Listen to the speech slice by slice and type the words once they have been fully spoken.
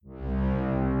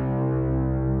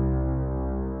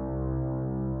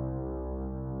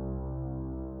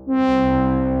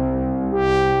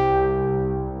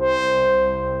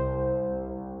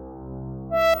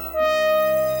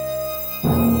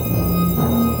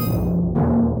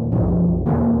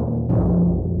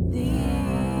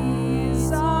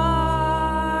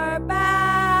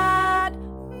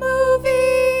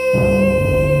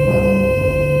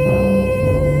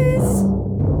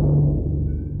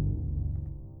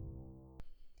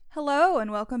Hello,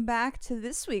 and welcome back to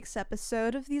this week's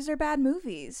episode of These Are Bad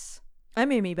Movies. I'm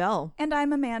Amy Bell. And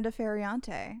I'm Amanda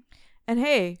Ferriante. And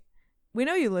hey, we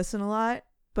know you listen a lot,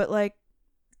 but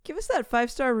give us that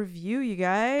 5-star review, you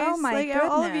guys. Oh my goodness.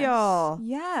 All of y'all.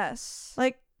 Yes.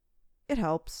 It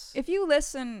helps. If you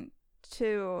listen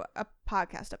to a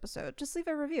podcast episode, just leave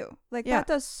a review. Yeah. That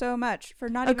does so much for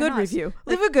not a even good us. review.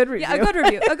 Leave a good review. Yeah, a good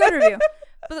review. A good review.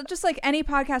 But just like any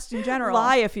podcast in general.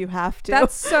 Lie if you have to.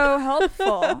 That's so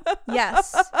helpful.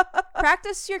 Yes.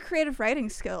 Practice your creative writing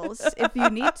skills if you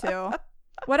need to.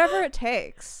 Whatever it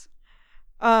takes.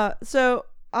 So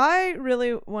I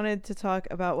really wanted to talk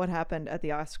about what happened at the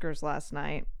Oscars last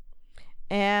night.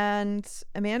 And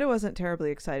Amanda wasn't terribly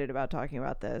excited about talking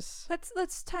about this.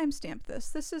 Let's timestamp this.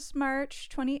 This is March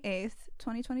 28th,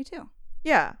 2022.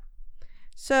 Yeah.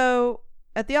 So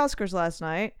at the Oscars last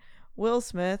night, Will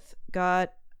Smith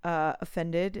got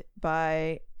offended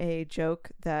by a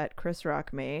joke that Chris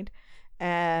Rock made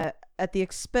at the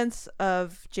expense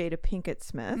of Jada Pinkett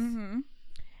Smith. Mm-hmm.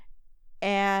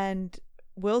 And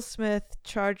Will Smith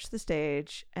charged the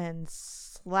stage and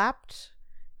slapped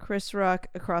Chris Rock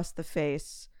across the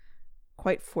face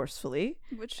quite forcefully.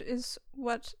 Which is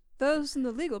what those in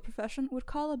the legal profession would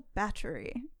call a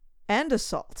battery. And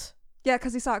assault. Yeah,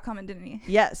 because he saw it coming, didn't he?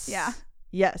 Yes. Yeah.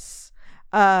 Yes.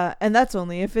 And that's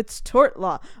only if it's tort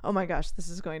law. Oh my gosh, this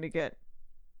is going to get...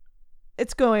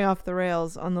 It's going off the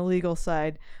rails on the legal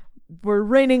side. We're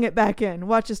reining it back in.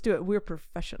 Watch us do it. We're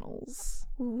professionals.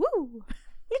 Woo!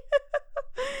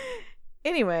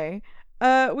 Anyway,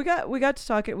 we got to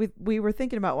talk. We were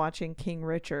thinking about watching King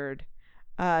Richard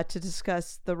to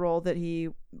discuss the role that he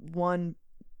won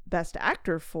Best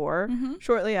Actor for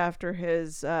shortly after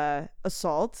his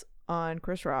assault on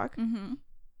Chris Rock. Mm-hmm.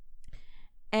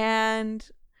 And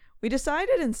we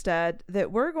decided instead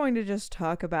that we're going to just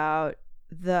talk about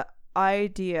the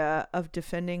idea of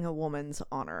defending a woman's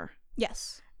honor.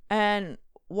 Yes. And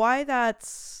why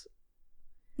that's...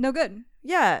 No good.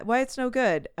 Yeah, why it's no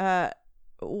good.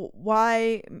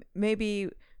 Why maybe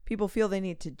people feel they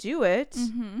need to do it,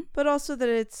 but also that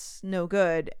it's no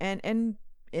good and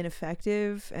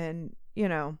ineffective and,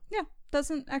 Yeah,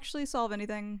 doesn't actually solve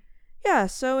anything. Yeah,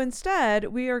 so instead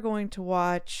we are going to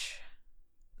watch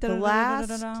the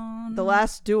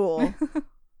last duel.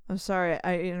 I'm sorry,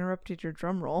 I interrupted your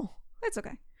drum roll. It's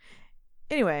okay.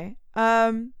 Anyway,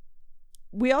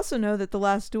 we also know that The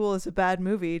Last Duel is a bad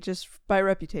movie just by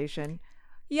reputation.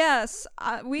 Yes,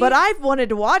 but I've wanted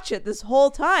to watch it this whole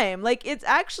time. It's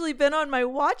actually been on my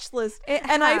watch list.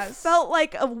 And I felt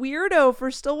like a weirdo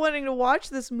for still wanting to watch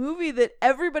this movie that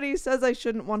everybody says I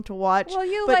shouldn't want to watch.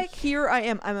 Well, here I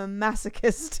am. I'm a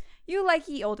masochist. You like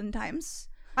Ye Olden Times.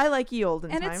 I like Ye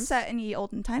Olden Times. And it's set in Ye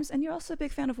Olden Times. And you're also a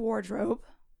big fan of wardrobe.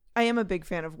 I am a big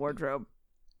fan of wardrobe.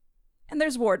 And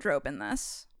there's wardrobe in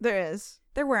this. There is.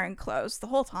 They're wearing clothes the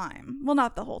whole time. Well,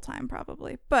 not the whole time,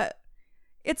 probably. But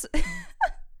it's...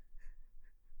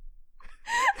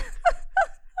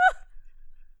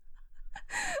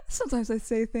 Sometimes I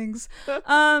say things.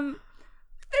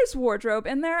 There's wardrobe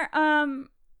in there.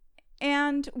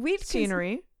 And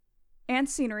scenery. And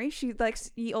scenery. She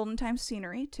likes Ye Olden Times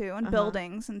scenery too, and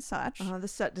buildings and such. The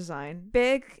set design.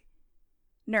 Big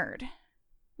nerd,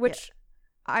 which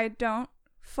I don't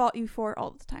fault you for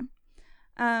all the time.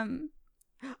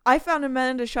 I found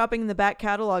Amanda shopping in the back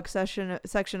catalog section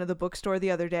of the bookstore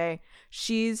the other day.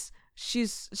 She's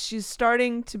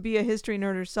starting to be a history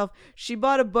nerd herself. She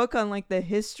bought a book on the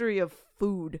history of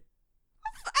food.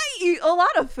 I eat a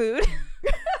lot of food.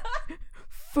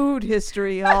 Food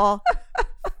history, y'all.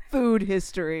 Food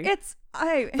history.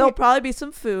 There'll probably be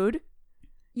some food.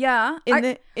 Yeah.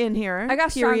 In here. I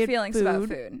got strong feelings about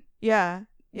food. Yeah.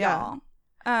 Yeah.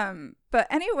 Y'all. But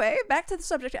anyway, back to the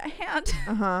subject at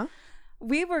hand.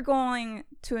 We were going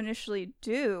to initially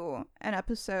do an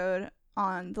episode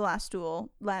on The Last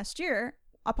Duel last year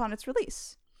upon its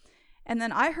release. And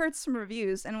then I heard some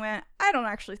reviews and went, I don't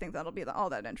actually think that'll be all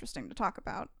that interesting to talk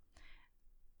about.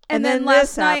 And then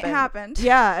last night happened.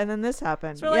 Yeah, and then this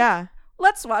happened. So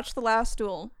let's watch The Last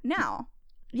Duel now.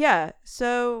 Yeah,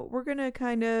 so we're going to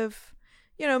kind of,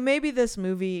 maybe this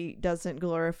movie doesn't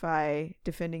glorify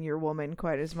defending your woman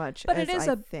quite as much but as it is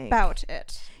I think. About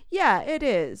it. Yeah, it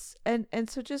is. And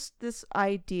so just this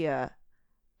idea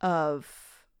of...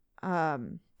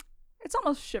 it's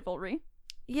almost chivalry.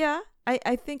 Yeah,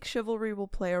 I think chivalry will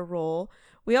play a role.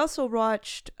 We also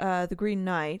watched The Green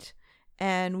Knight,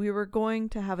 and we were going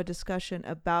to have a discussion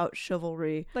about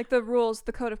chivalry. Like the rules,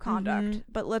 the code of conduct. Mm-hmm.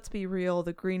 But let's be real,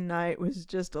 The Green Knight was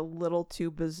just a little too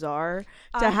bizarre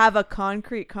to have a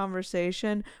concrete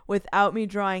conversation without me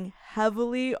drawing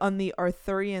heavily on the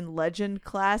Arthurian legend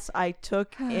class I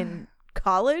took in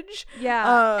college.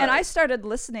 Yeah. And I started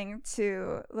listening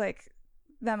to like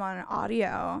them on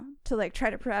audio to like try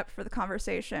to prep for the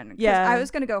conversation. 'Cause I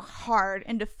was going to go hard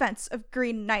in defense of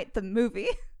Green Knight, the movie.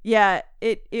 Yeah,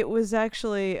 it was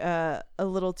actually a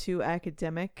little too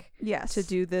academic to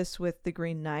do this with the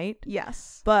Green Knight.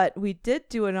 Yes. But we did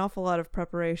do an awful lot of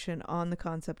preparation on the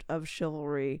concept of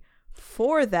chivalry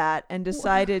for that and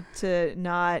decided to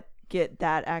not get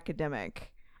that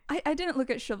academic. I didn't look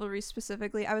at chivalry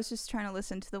specifically. I was just trying to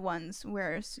listen to the ones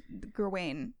where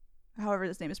Gawain, however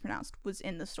his name is pronounced, was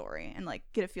in the story and like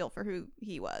get a feel for who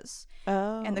he was.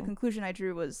 Oh. And the conclusion I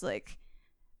drew was like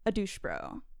a douche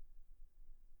bro.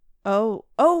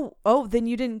 Oh, then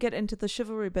you didn't get into the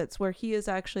chivalry bits where he is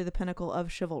actually the pinnacle of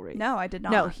chivalry. No, I did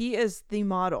not. No, he is the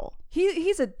model.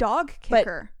 He's a dog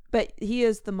kicker. But he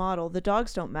is the model. The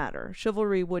dogs don't matter.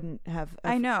 Chivalry wouldn't have...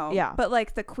 I know. Yeah. But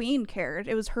like the queen cared.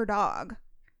 It was her dog.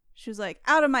 She was like,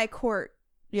 out of my court,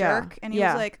 jerk. And he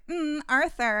was like,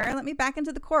 Arthur, let me back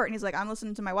into the court. And he's like, I'm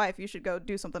listening to my wife. You should go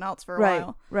do something else for a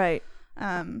while. Right.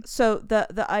 So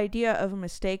the idea of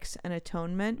mistakes and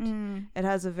atonement, it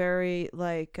has a very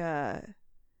like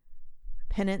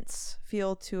penance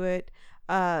feel to it.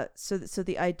 So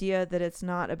the idea that it's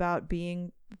not about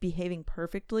behaving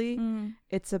perfectly,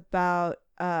 it's about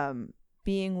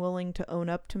being willing to own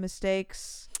up to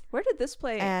mistakes. Where did this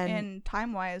play in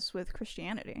time wise with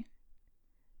Christianity?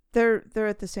 They're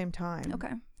at the same time.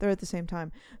 Okay. They're at the same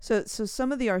time. So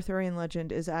some of the Arthurian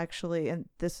legend is actually, and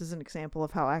this is an example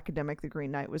of how academic the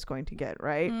Green Knight was going to get,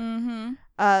 right?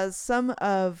 Mm-hmm. Some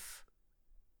of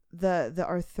the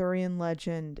Arthurian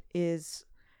legend is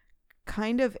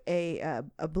kind of a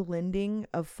blending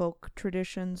of folk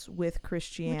traditions with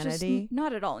Christianity. Which is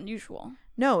not at all unusual.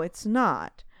 No, it's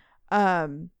not.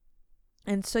 And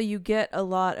so you get a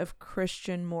lot of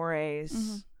Christian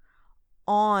mores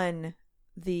on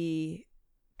the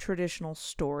traditional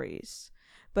stories,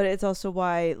 but it's also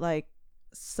why like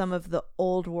some of the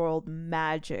old world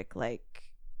magic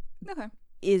like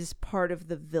is part of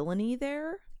the villainy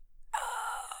there.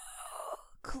 Oh,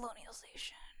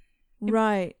 colonialization,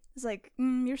 right? It's like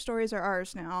your stories are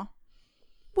ours now.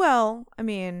 Well, I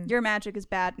mean, your magic is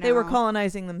bad now. They were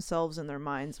colonizing themselves in their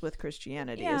minds with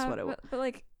Christianity, is what it was. But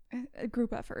like a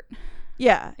group effort.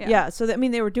 Yeah. So that, I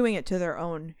mean, they were doing it to their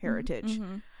own heritage.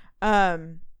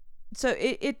 So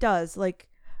it does, like,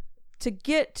 to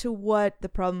get to what the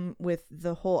problem with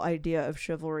the whole idea of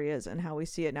chivalry is and how we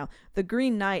see it now. The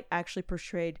Green Knight actually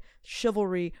portrayed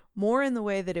chivalry more in the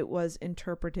way that it was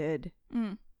interpreted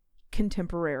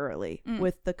contemporarily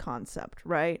with the concept,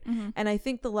 right? And I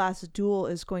think The Last Duel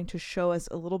is going to show us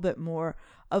a little bit more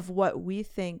of what we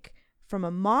think from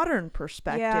a modern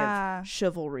perspective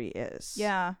chivalry is.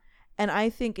 Yeah. And I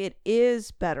think it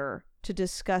is better to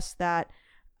discuss that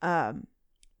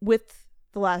with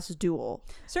The Last Duel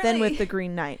than with the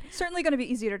Green Knight. Certainly going to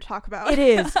be easier to talk about. It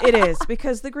is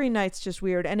because the Green Knight's just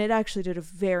weird, and it actually did a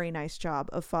very nice job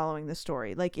of following the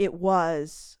story. Like, it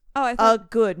was a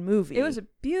good movie. It was a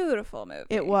beautiful movie.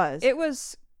 It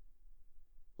was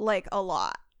like a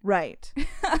lot. Right.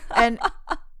 and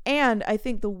I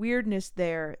think the weirdness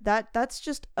there, that's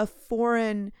just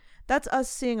that's us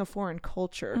seeing a foreign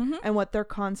culture and what their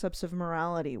concepts of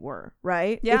morality were,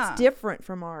 right? Yeah. It's different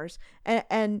from ours.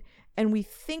 And we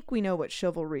think we know what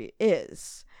chivalry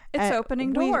is. It's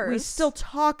opening doors. We still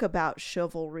talk about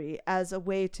chivalry as a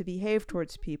way to behave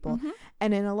towards people.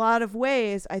 And in a lot of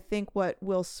ways, I think what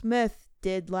Will Smith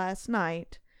did last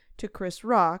night to Chris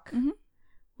Rock,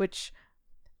 which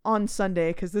on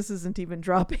Sunday, because this isn't even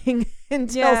dropping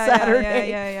until Saturday.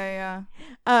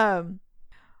 Yeah.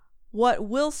 What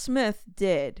Will Smith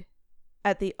did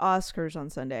at the Oscars on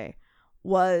Sunday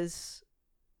was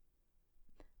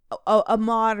a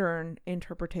modern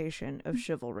interpretation of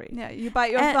chivalry. Yeah, you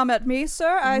bite your thumb at me,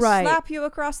 sir, I slap you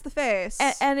across the face.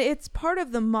 And it's part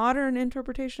of the modern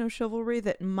interpretation of chivalry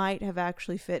that might have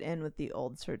actually fit in with the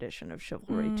old tradition of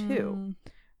chivalry too,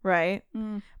 right?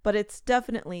 But it's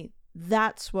definitely,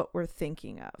 that's what we're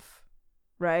thinking of,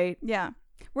 right? Yeah.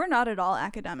 We're not at all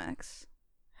academics.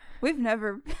 We've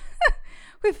never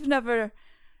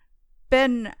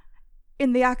been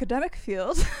in the academic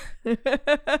field.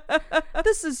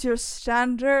 This is your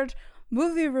standard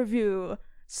movie review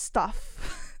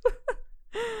stuff.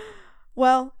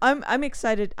 Well, I'm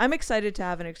excited. I'm excited to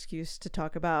have an excuse to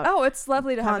talk about. Oh, it's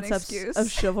lovely to have an excuse. Concepts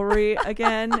of chivalry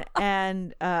again,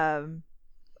 and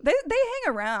they hang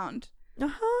around.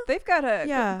 They've got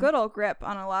a good old grip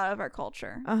on a lot of our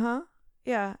culture.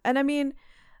 Yeah, and I mean,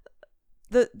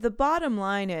 the bottom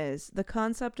line is the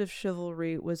concept of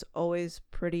chivalry was always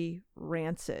pretty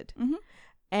rancid,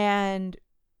 and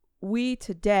we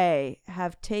today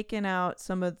have taken out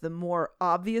some of the more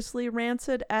obviously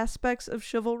rancid aspects of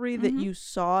chivalry that you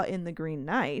saw in The Green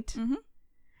Knight,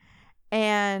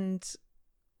 and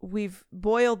we've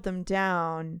boiled them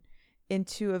down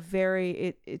into a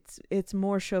very it's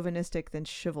more chauvinistic than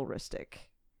chivalristic,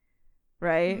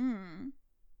 right?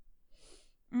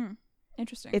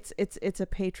 Interesting. It's a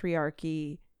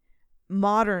patriarchy,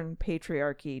 modern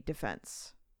patriarchy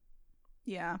defense,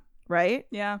 yeah, right?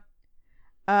 yeah.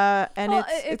 And well,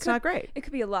 it's not great. It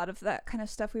could be a lot of that kind of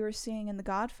stuff we were seeing in The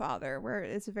Godfather, where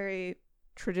it's a very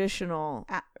traditional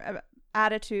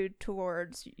attitude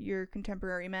towards your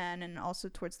contemporary men and also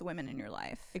towards the women in your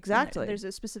life. Exactly. And there's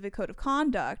a specific code of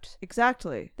conduct.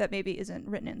 Exactly. That maybe isn't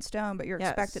written in stone, but you're Yes.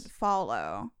 expected to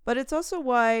follow. But it's also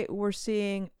why we're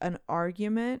seeing an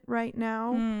argument right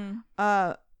now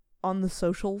on the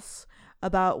socials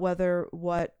about whether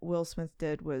what Will Smith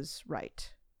did was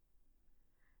right.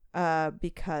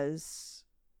 Because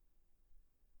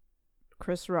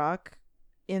Chris Rock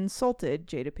insulted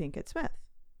Jada Pinkett Smith.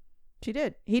 He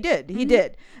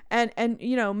did. And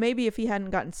you know, maybe if he hadn't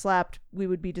gotten slapped, we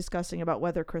would be discussing about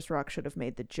whether Chris Rock should have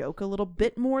made the joke a little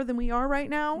bit more than we are right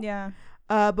now. Yeah.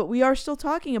 But we are still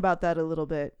talking about that a little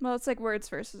bit. Well, it's like words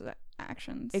versus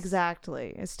actions.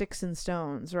 Exactly. It's sticks and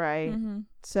stones, right? Mm-hmm.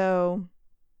 So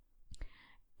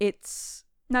it's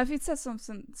now if you'd said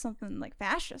something like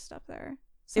fascist up there,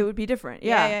 it would be different.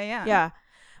 Yeah.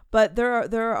 But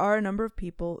there are a number of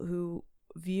people who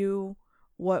view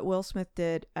what Will Smith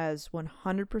did as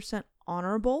 100%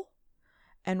 honorable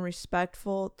and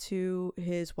respectful to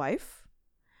his wife,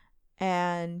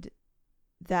 and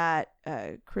that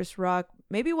Chris Rock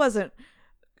maybe wasn't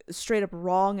straight up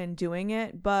wrong in doing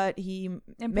it, but he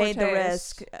made the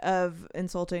risk of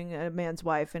insulting a man's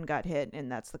wife and got hit,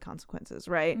 and that's the consequences,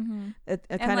 right? A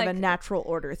kind of a natural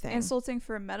order thing. Insulting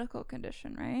for a medical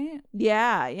condition, right?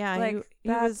 Yeah. Like, he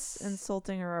was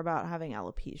insulting her about having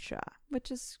alopecia, which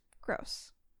is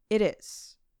gross. It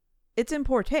is. It's in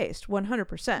poor taste,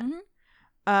 100%.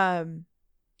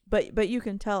 But you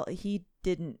can tell he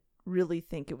didn't really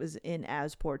think it was in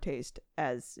as poor taste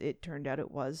as it turned out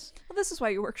it was. Well, this is why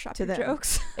you workshop your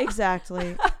jokes.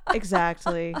 Exactly.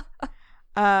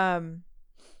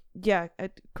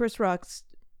 Chris Rock's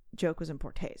joke was in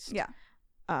poor taste. Yeah.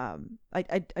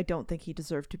 I don't think he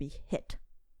deserved to be hit.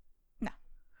 No.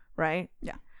 Right?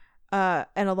 Yeah.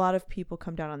 And a lot of people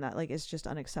come down on that, like it's just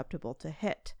unacceptable to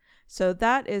hit. So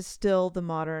that is still the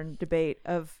modern debate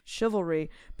of chivalry,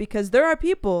 because there are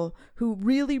people who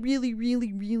really, really,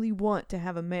 really, really want to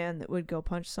have a man that would go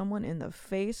punch someone in the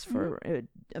face for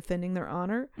offending their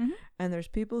honor. And there's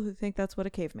people who think that's what a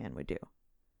caveman would do.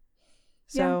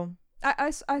 So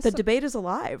the debate is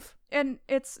alive. And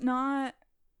it's not...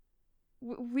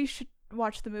 We should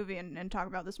watch the movie and talk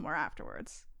about this more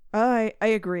afterwards. I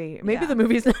agree. Maybe the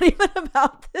movie's not even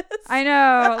about this. I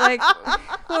know. Like,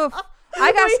 oof.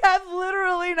 We have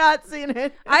literally not seen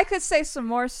it. I could say some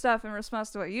more stuff in response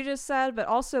to what you just said, but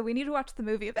also we need to watch the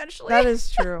movie eventually. That is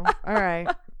true. All right.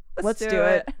 Let's do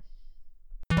it.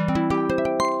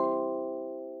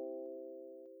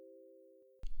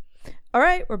 All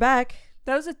right, we're back.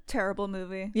 That was a terrible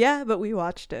movie. Yeah, but we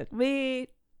watched it. We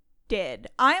did.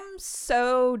 I'm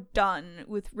so done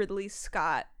with Ridley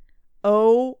Scott.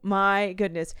 Oh my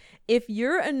goodness. If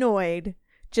you're annoyed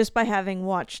just by having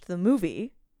watched the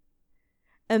movie,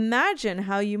 imagine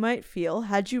how you might feel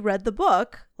had you read the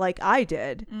book like I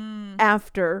did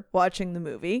after watching the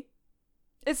movie.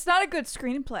 It's not a good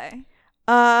screenplay.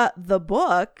 The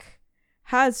book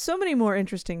has so many more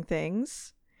interesting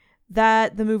things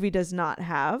that the movie does not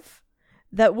have,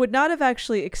 that would not have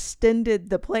actually extended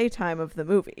the playtime of the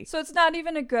movie. So it's not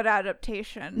even a good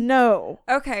adaptation. No.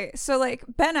 Okay, so like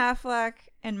Ben Affleck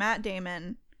and Matt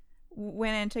Damon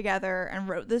went in together and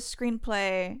wrote this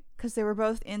screenplay because they were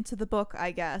both into the book,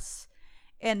 I guess,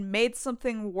 and made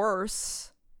something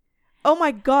worse. Oh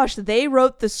my gosh, they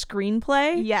wrote the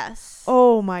screenplay? Yes.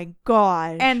 Oh my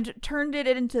god. And turned it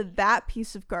into that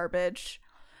piece of garbage.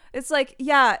 It's like,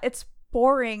 yeah, it's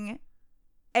boring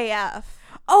AF.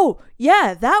 Oh,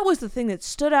 yeah, that was the thing that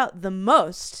stood out the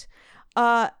most.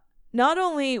 Not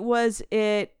only was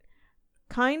it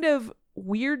kind of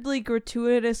weirdly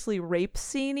gratuitously rape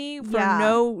scene-y for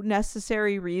no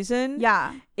necessary reason.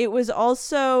 Yeah. It was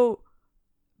also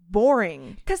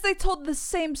boring. Because they told the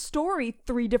same story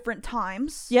 3 different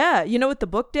times. Yeah. You know what the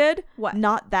book did? What?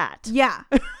 Not that. Yeah.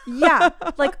 Yeah.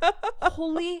 Like,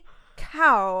 holy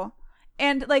cow.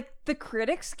 And, like, the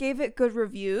critics gave it good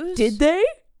reviews. Did they?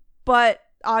 But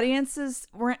audiences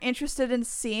weren't interested in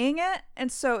seeing it.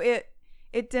 And so it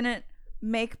didn't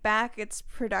make back its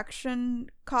production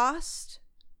cost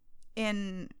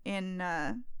in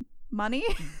money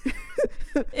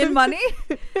in money.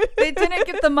 They didn't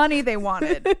get the money they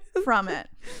wanted from it.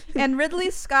 And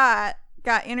Ridley Scott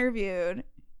got interviewed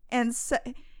and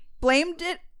blamed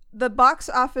the box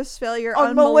office failure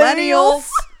on millennials.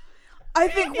 I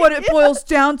think what it boils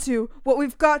down to, what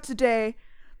we've got today,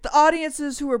 the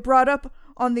audiences who were brought up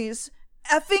on these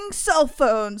effing cell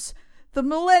phones, the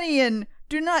millennial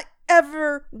do not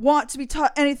ever want to be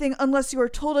taught anything unless you are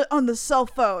told it on the cell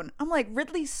phone. I'm like,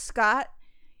 Ridley Scott,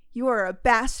 you are a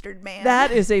bastard, man.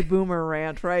 That is a boomer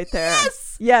rant right there.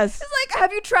 Yes. It's like,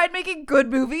 have you tried making good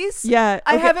movies? Yeah.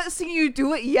 Okay. I haven't seen you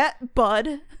do it yet,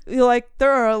 bud. Like,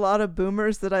 there are a lot of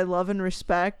boomers that I love and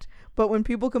respect, but when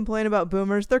people complain about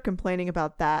boomers, they're complaining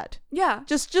about that. Yeah.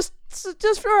 Just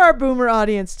for our boomer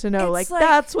audience to know, It's like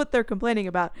that's what they're complaining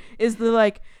about, is the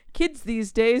like, kids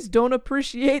these days don't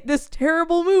appreciate this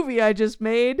terrible movie I just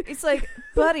made. It's like,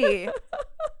 buddy,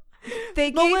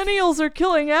 millennials are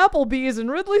killing Applebee's and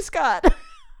Ridley Scott.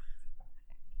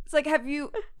 It's like,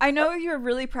 I know you're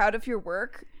really proud of your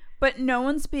work, but no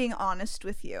one's being honest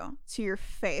with you to your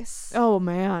face. Oh,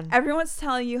 man. Everyone's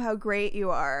telling you how great you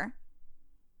are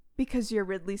because you're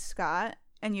Ridley Scott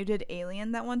and you did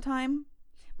Alien that one time,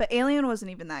 but Alien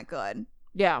wasn't even that good.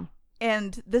 Yeah.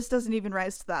 And this doesn't even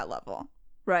rise to that level.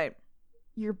 Right.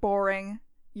 You're boring.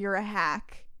 You're a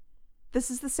hack.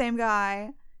 This is the same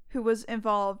guy who was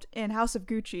involved in House of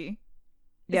Gucci.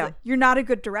 Yeah. Like, you're not a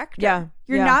good director. Yeah.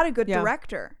 You're not a good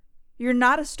director. You're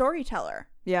not a storyteller.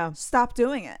 Yeah. Stop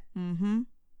doing it. Mm-hmm.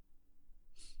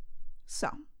 So,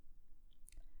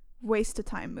 waste of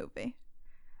time movie.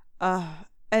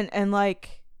 And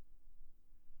like,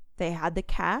 they had the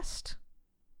cast.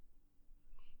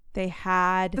 They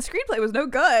had... The screenplay was no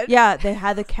good. Yeah, they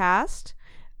had the cast.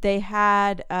 They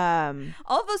had...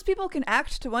 all of those people can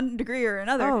act to one degree or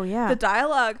another. Oh, yeah. The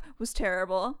dialogue was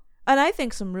terrible. And I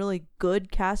think some really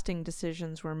good casting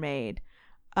decisions were made.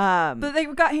 But they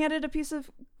got handed a piece of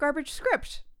garbage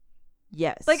script.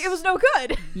 Yes. Like, it was no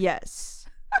good. Yes.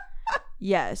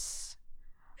 Yes.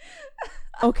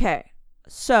 Okay.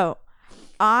 So,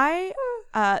 I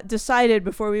decided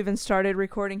before we even started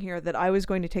recording here that I was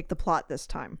going to take the plot this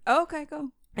time. Oh, okay,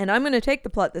 go. And I'm going to take the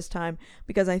plot this time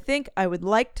because I think I would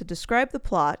like to describe the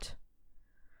plot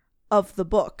of the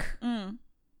book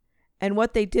and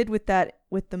what they did with that,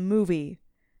 with the movie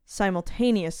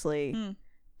simultaneously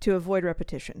to avoid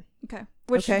repetition. Okay.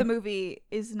 Which the movie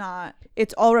is not.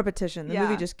 It's all repetition. The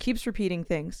movie just keeps repeating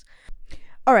things.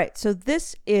 All right. So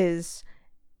this is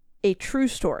a true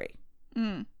story.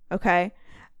 Okay.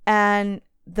 And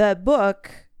the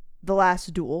book, The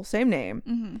Last Duel, same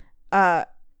name,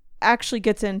 actually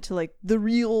gets into like the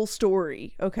real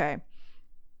story. Okay.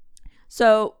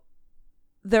 So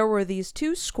there were these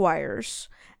two squires,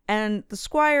 and the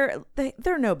squire,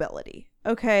 they're nobility.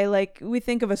 Okay, like we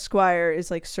think of a squire as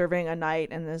like serving a knight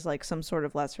and as like some sort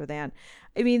of lesser than.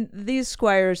 I mean, these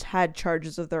squires had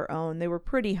charges of their own. They were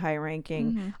pretty high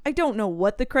ranking. I don't know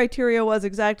what the criteria was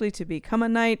exactly to become a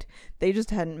knight. They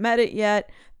just hadn't met it yet.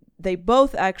 They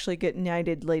both actually get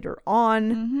knighted later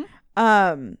on.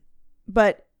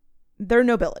 But they're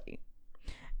nobility.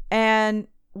 And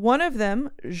one of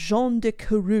them, Jean de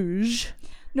Carouge.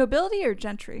 Nobility or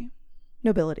gentry?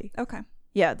 Nobility. Okay.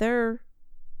 Yeah, they're...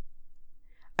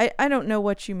 I don't know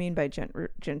what you mean by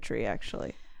gentry,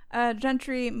 actually.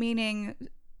 Gentry meaning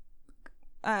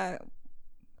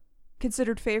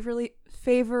considered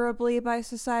favorably by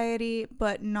society,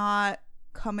 but not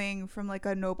coming from like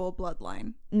a noble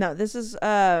bloodline. No, this is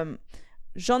Jean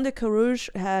de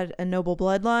Carouge had a noble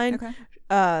bloodline. Okay.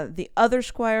 The other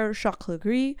squire, Jacques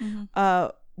Legris,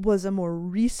 was a more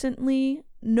recently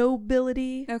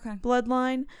nobility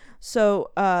bloodline. So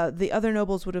the other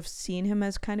nobles would have seen him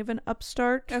as kind of an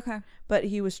upstart. Okay. But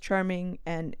he was charming,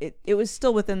 and it was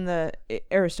still within the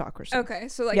aristocracy. Okay.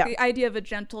 So like the idea of a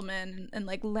gentleman and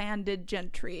like landed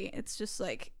gentry, it's just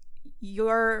like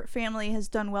your family has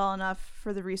done well enough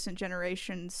for the recent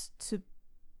generations to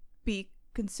be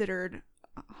considered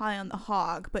high on the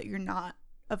hog, but you're not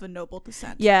of a noble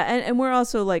descent. Yeah, and we're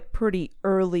also like pretty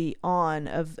early on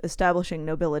of establishing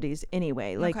nobilities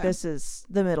anyway. Like this is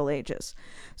the Middle Ages.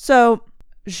 So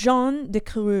Jean de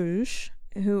Carouge,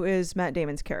 who is Matt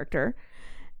Damon's character,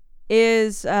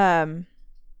 is a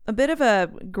bit of a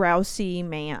grousey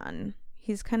man.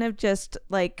 He's kind of just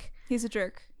like, he's a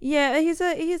jerk. Yeah, he's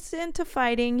into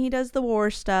fighting. He does the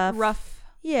war stuff. Rough.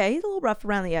 Yeah, he's a little rough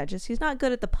around the edges. He's not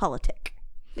good at the politic.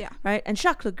 Yeah. Right? And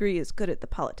Jacques Legris is good at the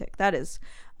politic. That is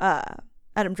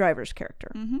Adam Driver's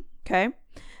character. Okay?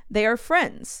 They are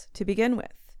friends to begin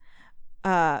with.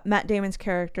 Matt Damon's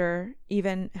character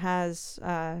even has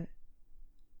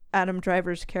Adam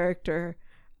Driver's character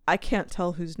I can't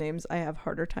tell whose names I have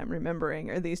harder time remembering.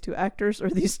 Are these two actors or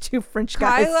these two French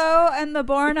guys? Kylo and the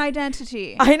Bourne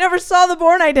Identity. I never saw the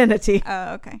Bourne Identity.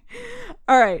 Oh, okay.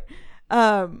 All right.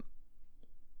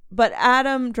 But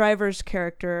Adam Driver's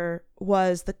character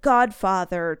was the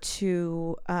godfather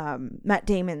to Matt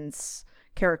Damon's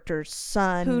character's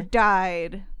son. Who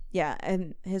died. Yeah,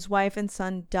 and his wife and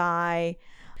son die.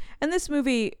 And this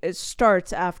movie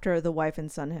starts after the wife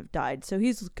and son have died. So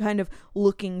he's kind of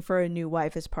looking for a new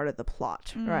wife as part of the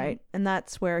plot, right? And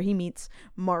that's where he meets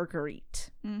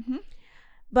Marguerite. Mm-hmm.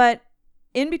 But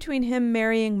in between him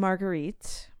marrying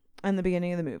Marguerite and the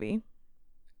beginning of the movie,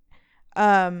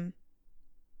 Adam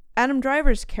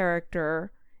Driver's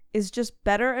character is just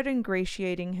better at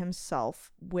ingratiating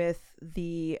himself with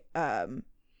the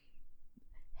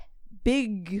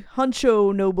big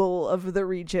honcho noble of the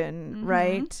region,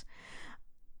 right?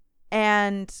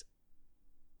 And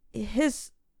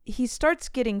he starts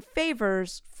getting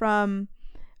favors from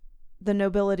the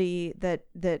nobility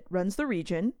that runs the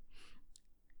region,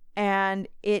 and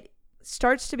it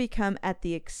starts to become at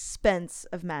the expense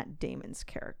of Matt Damon's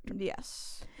character.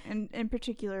 Yes. And in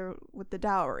particular with the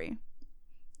dowry.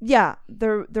 Yeah,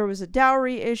 there was a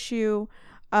dowry issue.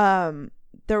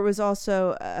 There was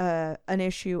also an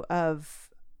issue of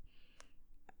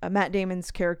Matt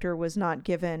Damon's character was not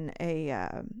given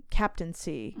a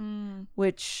captaincy,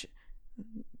 which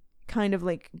kind of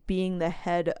like being the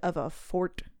head of a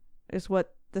fort is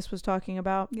what this was talking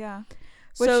about. Yeah.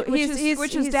 So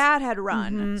which his dad had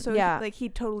run. Mm-hmm, so yeah. he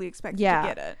totally expected to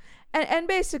get it. And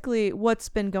basically what's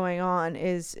been going on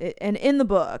is, and in the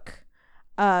book,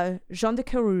 Jean de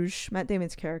Carouge, Matt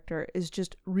Damon's character, is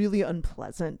just really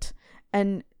unpleasant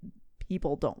and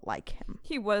people don't like him.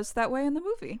 He was that way in the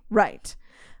movie. Right.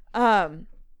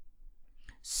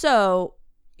 So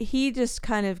he just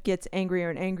kind of gets angrier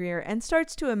and angrier and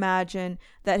starts to imagine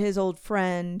that his old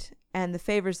friend and the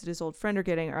favors that his old friend are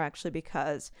getting are actually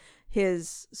because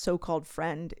his so-called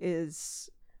friend is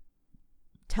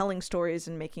telling stories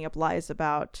and making up lies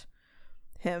about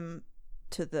him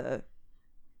to the,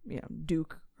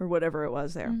 Duke or whatever it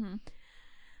was there. Mm-hmm.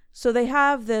 So they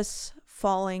have this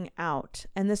falling out,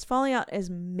 and this falling out is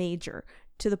major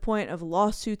to the point of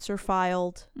lawsuits are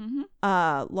filed.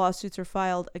 Mm-hmm. Lawsuits are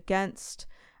filed against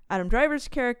Adam Driver's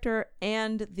character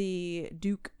and the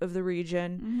Duke of the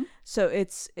region. Mm-hmm. So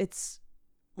it's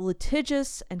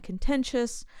litigious and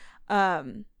contentious.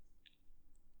 And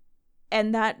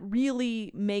that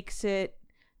really makes it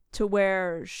to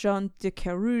where Jean de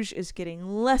Carouge is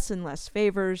getting less and less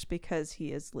favors because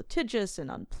he is litigious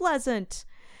and unpleasant.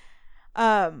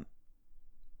 And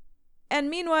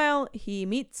meanwhile, he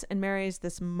meets and marries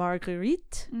this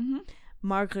Marguerite. Mm-hmm.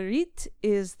 Marguerite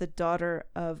is the daughter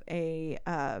of a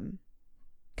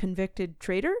convicted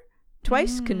traitor,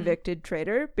 twice convicted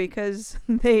traitor, because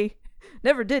they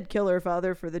never did kill her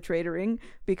father for the traitoring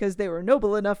because they were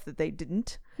noble enough that they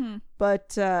didn't.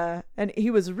 But, and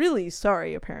he was really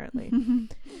sorry, apparently.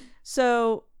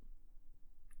 So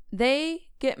they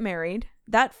get married.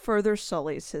 That further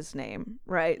sullies his name,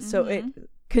 right? Mm-hmm. So it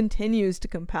continues to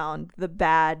compound the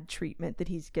bad treatment that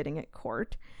he's getting at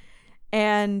court.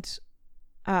 And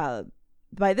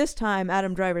by this time,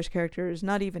 Adam Driver's character is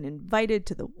not even invited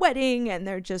to the wedding, and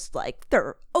they're just like,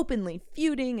 they're openly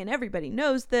feuding, and everybody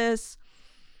knows this.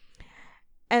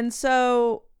 And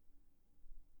so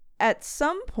at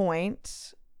some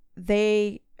point,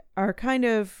 they are kind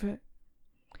of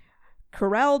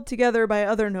corralled together by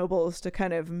other nobles to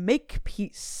kind of make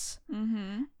peace.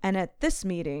 Mm-hmm. And at this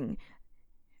meeting,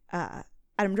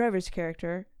 Adam Driver's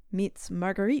character meets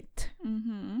Marguerite.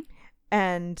 Mm-hmm.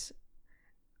 And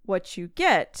what you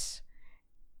get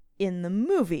in the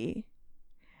movie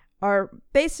are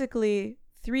basically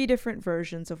 3 different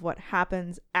versions of what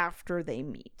happens after they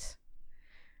meet.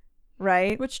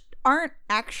 Right? Which aren't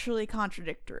actually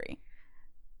contradictory.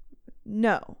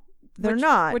 No, they're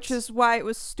not. Which is why it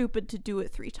was stupid to do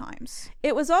it 3 times.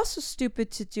 It was also stupid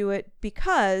to do it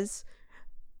because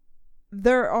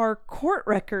there are court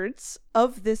records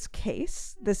of this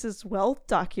case. This is well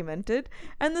documented,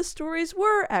 and the stories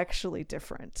were actually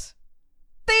different.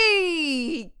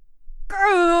 They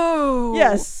go.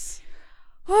 Yes.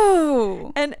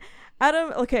 Oh. And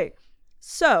Adam, okay,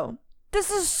 so this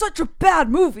is such a bad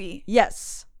movie.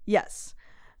 Yes.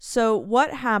 So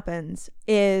what happens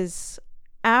is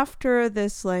after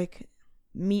this like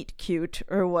meet cute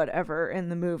or whatever in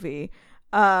the movie,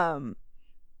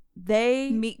 they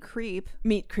meet creep,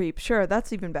 sure,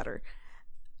 that's even better.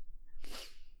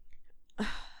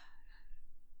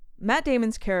 Matt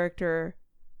Damon's character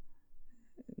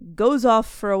goes off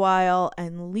for a while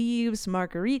and leaves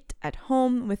Marguerite at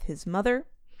home with his mother,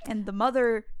 and the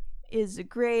mother is a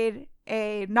grade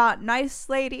A not nice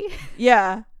lady.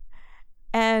 Yeah.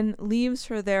 And leaves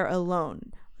her there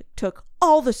alone. Took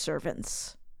all the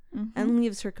servants and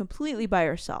leaves her completely by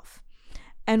herself.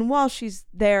 And while she's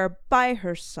there by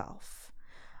herself,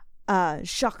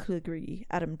 Jacques Legris,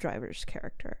 Adam Driver's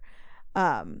character,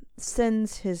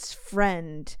 sends his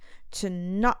friend to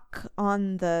knock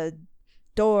on the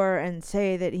door and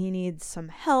say that he needs some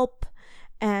help,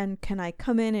 and can I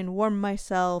come in and warm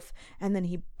myself? And then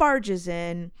he barges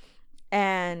in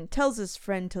and tells his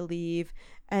friend to leave,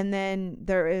 and then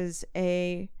there is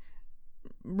a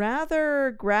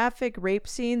rather graphic rape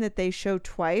scene that they show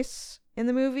twice in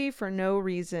the movie for no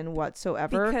reason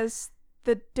whatsoever. Because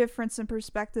the difference in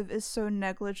perspective is so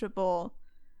negligible.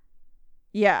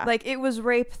 Yeah. Like, it was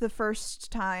rape the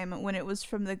first time when it was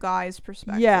from the guy's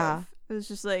perspective. Yeah. It was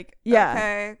just like, Yeah.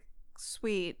 okay,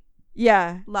 sweet.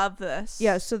 Yeah. Love this.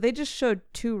 Yeah, so they just showed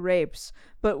 2 rapes,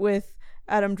 but with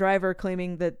Adam Driver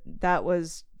claiming that that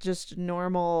was just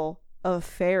normal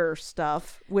affair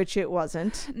stuff, which it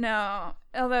wasn't. No,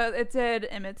 although it did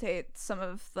imitate some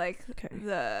of, like,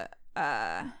 the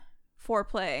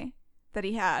foreplay that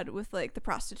he had with, like, the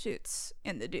prostitutes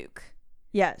in The Duke.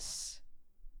 Yes.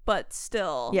 But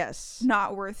still, yes,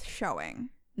 not worth showing.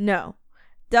 No.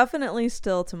 Definitely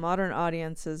still, to modern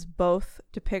audiences, both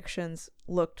depictions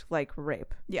looked like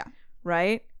rape. Yeah.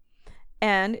 Right?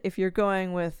 And if you're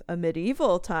going with a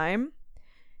medieval time,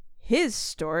 his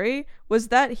story was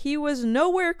that he was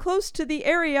nowhere close to the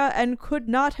area and could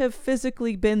not have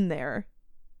physically been there.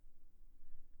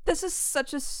 This is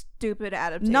such a stupid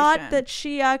adaptation. Not that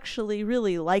she actually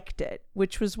really liked it,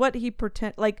 which was what he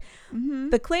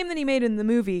the claim that he made in the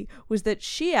movie was that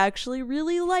she actually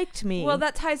really liked me. Well,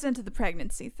 that ties into the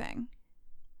pregnancy thing.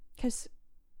 Because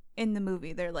in the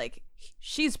movie, they're like,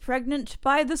 she's pregnant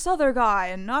by this other guy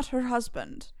and not her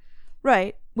husband.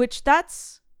 Right, which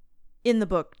that's in the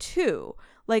book too.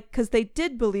 Like, because they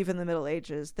did believe in the Middle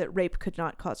Ages that rape could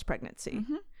not cause pregnancy.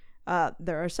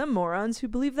 There are some morons who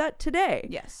believe that today.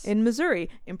 Yes. In Missouri,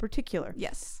 in particular.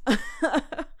 Yes.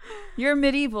 You're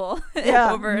medieval.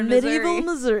 Yeah, over in medieval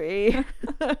Missouri.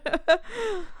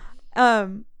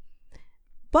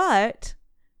 But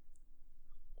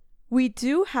we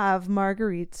do have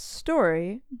Marguerite's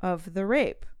story of the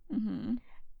rape.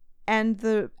 And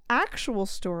the actual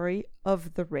story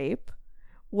of the rape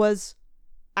was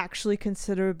actually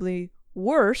considerably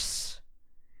worse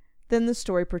than the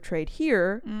story portrayed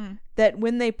here. That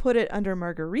when they put it under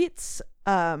Marguerite's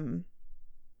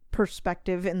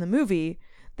perspective in the movie,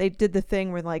 they did the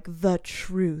thing where, like, the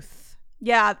truth.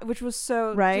 Yeah, which was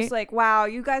so right? Just like, wow,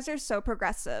 you guys are so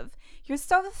progressive. You're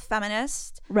so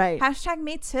feminist. Right.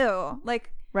 #me too.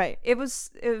 Like, right. It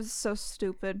was so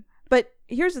stupid. But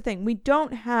here's the thing. We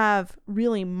don't have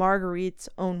really Marguerite's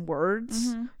own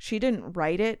words. She didn't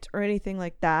write it or anything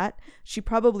like that. She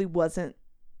probably wasn't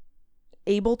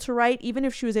able to write. Even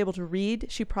if she was able to read,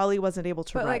 she probably wasn't able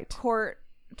to write. Like court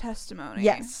testimony.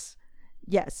 Yes.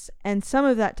 And some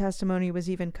of that testimony was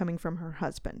even coming from her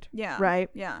husband. Yeah. Right?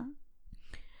 Yeah.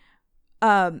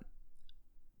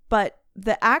 But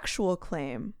the actual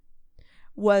claim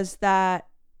was that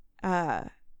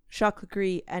Jacques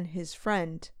Legris and his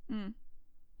friend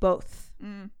both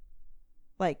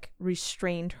like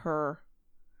restrained her.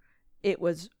 It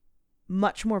was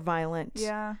much more violent.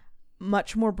 Yeah.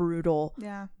 Much more brutal.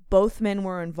 Yeah. Both men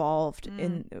were involved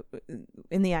in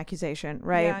the accusation,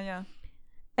 right? Yeah.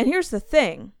 And here's the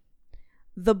thing.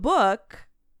 The book,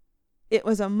 it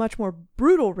was a much more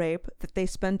brutal rape that they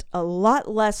spent a lot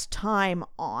less time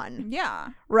on. Yeah.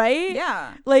 Right?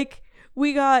 Yeah. Like,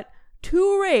 we got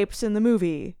 2 rapes in the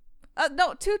movie.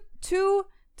 No, two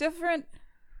different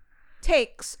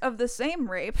takes of the same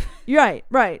rape.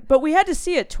 Right. But we had to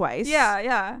see it twice.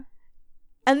 Yeah.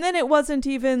 And then it wasn't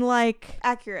even, like...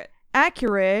 Accurate.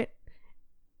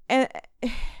 And...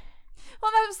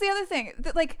 Well, that was the other thing.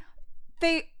 Like,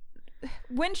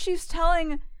 when she's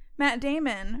telling Matt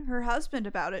Damon, her husband,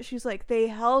 about it, she's like, they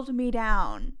held me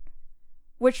down,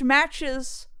 which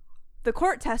matches the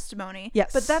court testimony.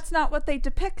 Yes. But that's not what they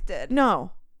depicted.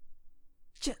 No.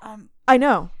 I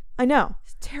know.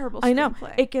 It's terrible screenplay. I know.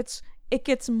 It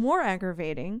gets more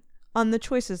aggravating on the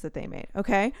choices that they made,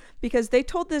 okay? Because they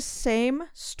told this same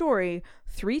story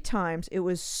 3 times. It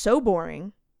was so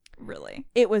boring. Really?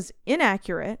 It was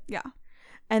inaccurate. Yeah.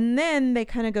 And then they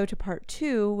kind of go to part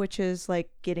 2, which is like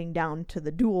getting down to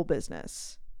the duel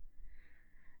business.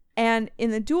 And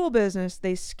in the duel business,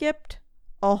 they skipped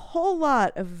a whole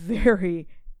lot of very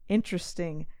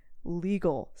interesting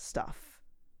legal stuff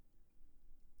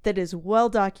that is well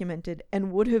documented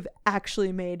and would have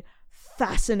actually made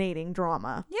fascinating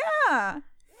drama. Yeah.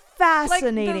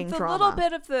 fascinating the drama. little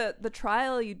bit of the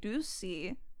trial you do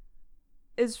see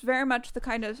is very much the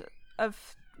kind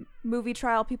of movie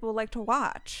trial people like to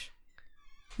watch.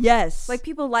 Yes. Like,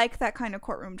 people like that kind of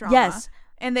courtroom drama. Yes.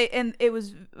 And it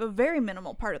was a very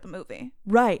minimal part of the movie.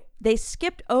 Right. They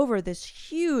skipped over this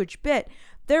huge bit.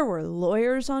 There were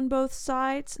lawyers on both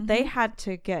sides. Mm-hmm. They had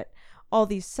to get all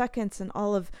these seconds and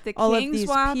all of these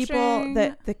people.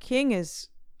 That the king is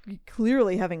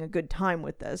clearly having a good time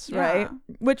with this, right?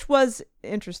 Which was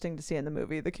interesting to see in the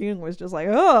movie. The king was just like,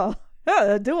 oh,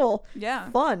 yeah, a duel.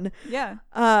 Yeah. Fun. Yeah.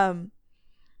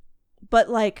 But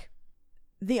like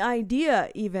the idea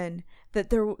even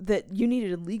that you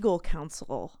needed legal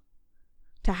counsel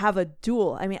to have a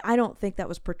duel. I mean, I don't think that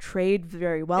was portrayed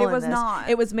very well. It was not.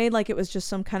 It was made like it was just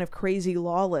some kind of crazy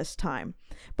lawless time.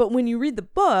 But when you read the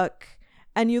book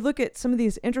and you look at some of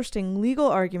these interesting legal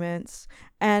arguments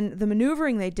and the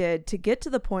maneuvering they did to get to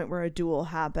the point where a duel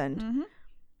happened, mm-hmm.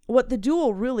 what the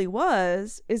duel really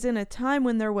was is in a time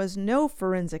when there was no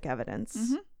forensic evidence.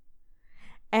 Mm-hmm.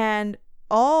 And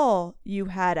all you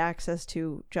had access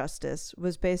to justice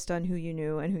was based on who you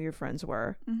knew and who your friends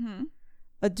were. Mm-hmm.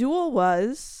 A duel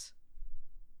was,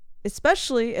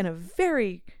 especially in a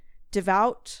very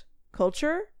devout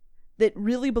culture that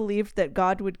really believed that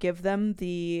God would give them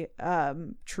the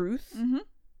truth, mm-hmm.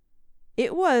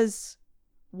 it was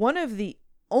one of the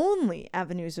only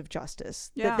avenues of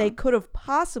justice that they could have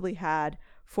possibly had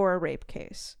for a rape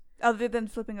case. Other than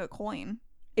flipping a coin.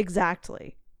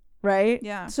 Exactly. Right?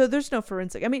 Yeah. So there's no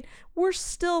forensic. I mean, we're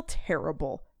still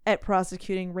terrible at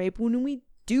prosecuting rape when we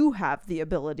do have the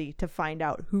ability to find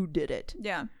out who did it.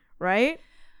 Yeah. Right?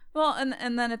 Well,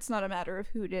 and then it's not a matter of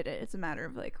who did it. It's a matter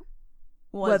of like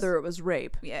whether it was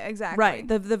rape. Yeah, exactly. Right.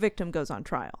 The victim goes on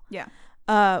trial. Yeah.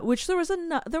 Which there was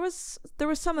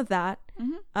some of that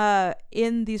mm-hmm.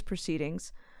 In these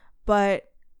proceedings,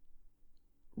 but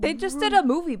they just did a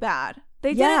movie bad.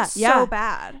 They did it so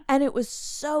bad. And it was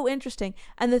so interesting.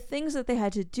 And the things that they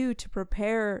had to do to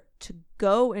prepare to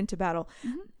go into battle.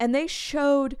 Mm-hmm. And they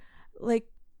showed, like,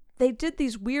 they did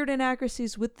these weird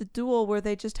inaccuracies with the duel where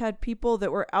they just had people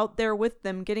that were out there with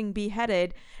them getting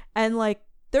beheaded. And, like,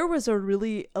 there was a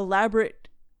really elaborate,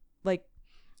 like,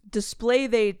 display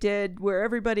they did where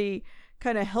everybody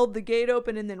kind of held the gate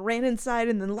open and then ran inside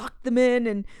and then locked them in,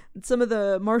 and some of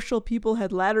the martial people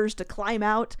had ladders to climb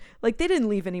out. Like, they didn't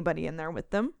leave anybody in there with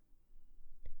them.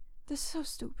 This is so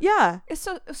stupid. Yeah. It's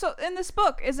so and this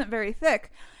book isn't very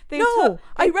thick.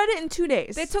 I read it in 2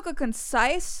 days. They took a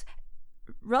concise,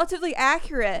 relatively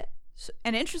accurate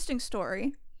and interesting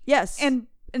story. Yes. And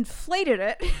inflated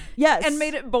it. Yes. And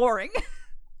made it boring.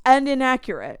 And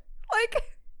inaccurate. Like,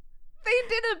 they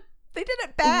did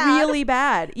it bad. Really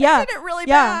bad. Yeah. They did it really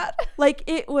bad. Like,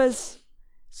 it was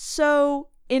so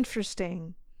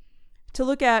interesting to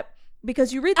look at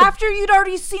because you read after you'd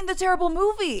already seen the terrible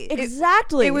movie.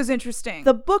 Exactly. It was interesting.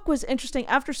 The book was interesting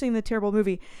after seeing the terrible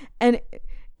movie. And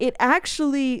it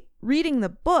actually, reading the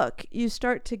book, you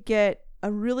start to get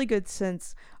a really good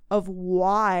sense of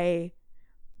why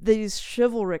these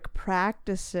chivalric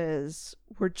practices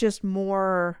were just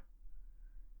more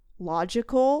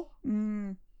logical.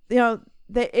 Mm. You know,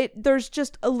 there's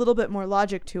just a little bit more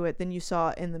logic to it than you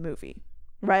saw in the movie,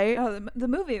 right? Oh, the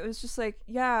movie, it was just like,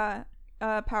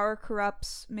 power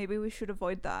corrupts. Maybe we should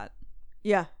avoid that.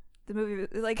 Yeah. The movie,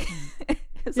 like,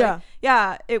 it's like,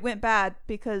 it went bad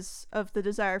because of the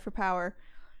desire for power.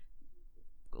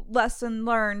 Lesson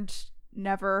learned,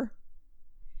 never.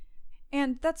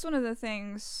 And that's one of the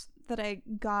things that I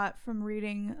got from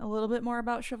reading a little bit more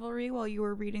about chivalry while you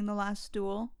were reading The Last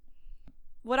Duel.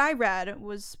 What I read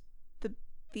was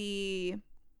the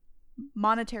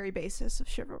monetary basis of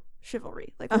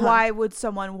chivalry. Like, why would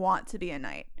someone want to be a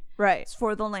knight? Right. It's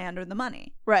for the land or the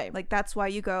money. Right. Like, that's why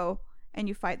you go and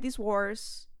you fight these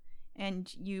wars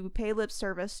and you pay lip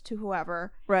service to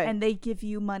whoever. Right. And they give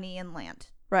you money and land.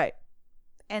 Right.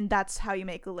 And that's how you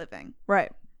make a living.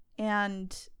 Right.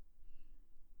 And,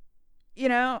 you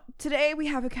know, today we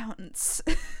have accountants.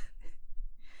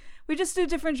 We just do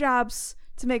different jobs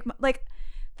to make like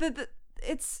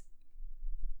it's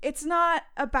not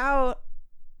about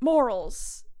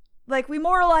morals. Like, we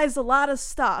moralize a lot of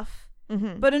stuff,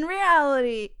 mm-hmm. but in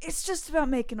reality, it's just about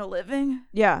making a living.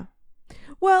 Yeah.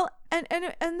 Well, and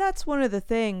that's one of the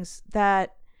things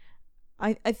that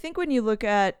I think when you look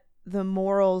at the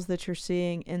morals that you're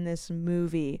seeing in this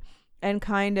movie and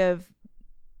kind of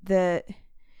the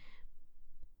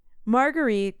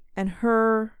Marguerite and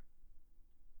her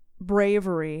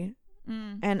bravery,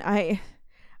 and I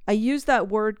use that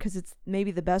word because it's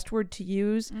maybe the best word to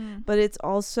use, but it's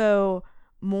also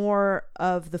more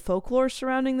of the folklore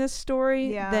surrounding this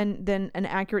story Yeah. than an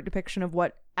accurate depiction of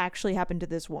what actually happened to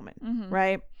this woman, Mm-hmm.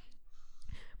 right?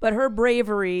 But her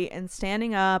bravery in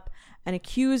standing up and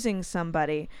accusing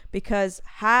somebody, because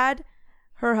had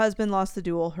her husband lost the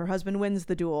duel, her husband wins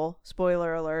the duel,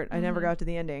 spoiler alert, I never Mhm. got to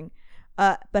the ending,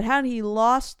 but had he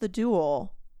lost the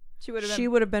duel, She would have she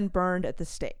been. would have been burned at the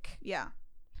stake. Yeah.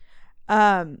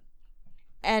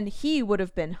 And he would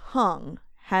have been hung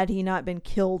had he not been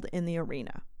killed in the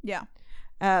arena. Yeah.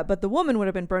 But the woman would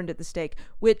have been burned at the stake,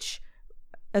 which,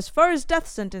 as far as death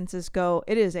sentences go,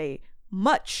 it is a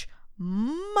much,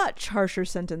 much harsher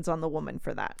sentence on the woman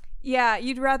for that. Yeah.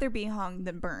 You'd rather be hung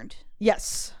than burned.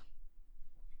 Yes.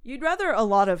 You'd rather a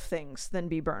lot of things than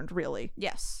be burned, really.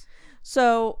 Yes.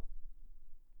 So,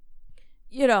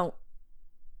 you know,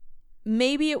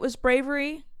 maybe it was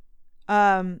bravery.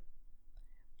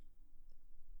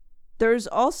 There's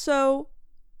also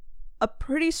a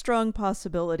pretty strong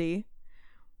possibility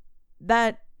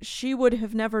that she would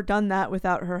have never done that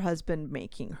without her husband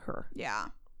making her, Yeah.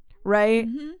 right?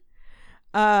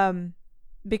 Mm-hmm.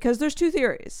 Because there's two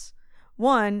theories.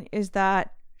 One is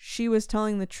that she was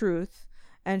telling the truth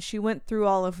and she went through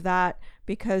all of that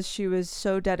because she was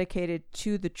so dedicated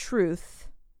to the truth.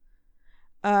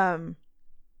 And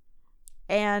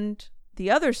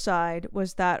the other side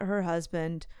was that her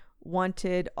husband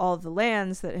wanted all the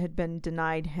lands that had been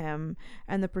denied him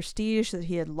and the prestige that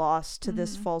he had lost to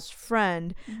this false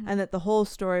friend, and that the whole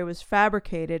story was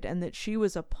fabricated and that she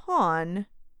was a pawn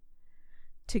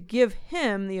to give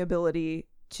him the ability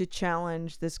to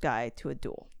challenge this guy to a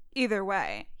duel. Either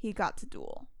way, he got to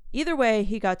duel. Either way,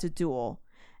 he got to duel.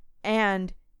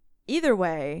 And either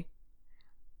way,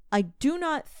 I do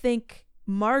not think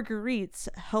Marguerite's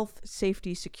health,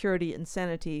 safety, security, and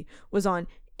sanity was on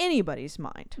anybody's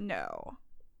mind. No.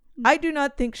 I do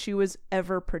not think she was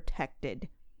ever protected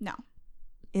No.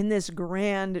 in this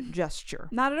grand gesture.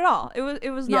 Not at all.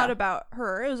 It was Yeah. not about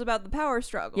her. It was about the power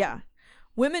struggle. Yeah.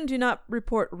 Women do not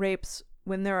report rapes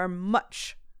when there are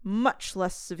much, much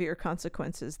less severe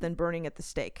consequences than burning at the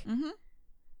stake. Mm-hmm.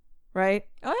 Right?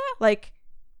 Oh yeah. Like,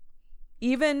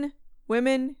 even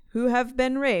women who have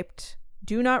been raped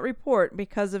do not report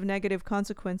because of negative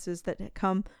consequences that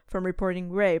come from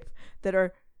reporting rape that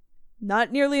are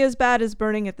not nearly as bad as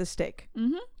burning at the stake.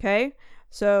 Mm-hmm. Okay?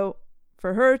 So,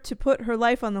 for her to put her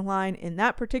life on the line in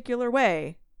that particular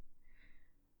way,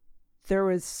 there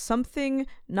was something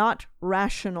not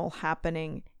rational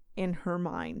happening in her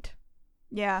mind.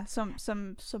 Yeah. Some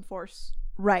force.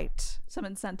 Right. Some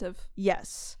incentive.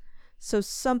 Yes. So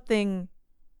something,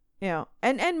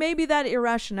 and maybe that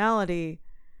irrationality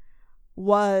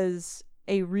was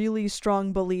a really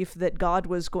strong belief that God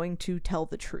was going to tell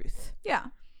the truth. Yeah.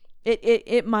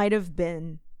 It might have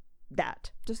been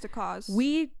that. Just a cause.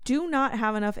 We do not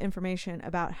have enough information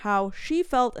about how she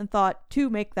felt and thought to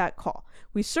make that call.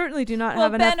 We certainly do not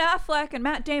have enough. Ben Affleck and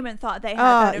Matt Damon thought they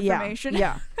had that information.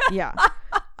 Yeah.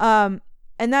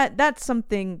 And that's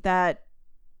something that,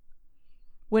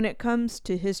 when it comes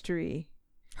to history,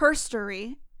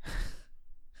 Herstory.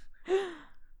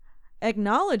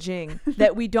 acknowledging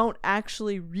that we don't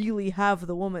actually really have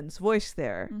the woman's voice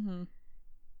there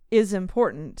is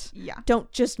important. Yeah.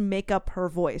 Don't just make up her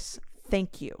voice.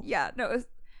 Thank you. Yeah. No,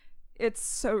 it's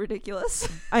so ridiculous.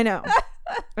 I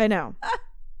know.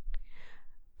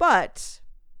 But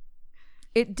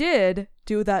it did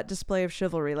do that display of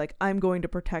chivalry. Like, I'm going to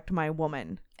protect my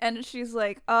woman. And she's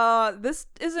like, this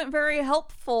isn't very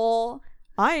helpful.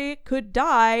 I could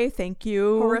die. Thank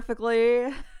you.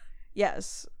 Horrifically.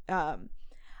 Yes.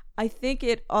 I think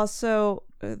it also,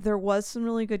 there was some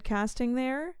really good casting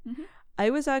there. Mm-hmm. I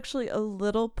was actually a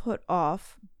little put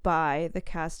off by the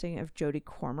casting of Jodie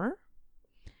Comer,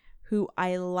 who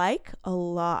I like a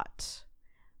lot,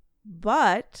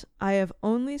 but I have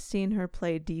only seen her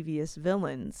play devious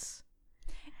villains.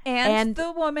 And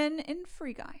the woman in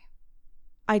Free Guy.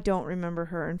 I don't remember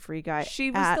her in Free Guy. She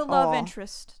was the love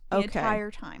interest the Okay. entire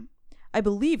time. I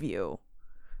believe you,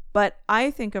 but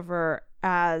I think of her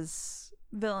as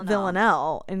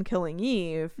Villanelle in Killing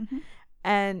Eve,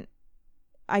 and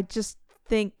I just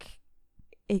think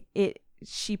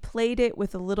she played it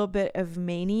with a little bit of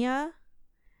mania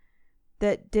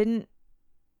that didn't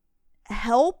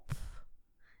help,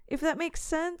 if that makes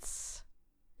sense.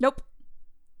 Nope.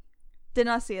 Did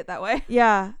not see it that way.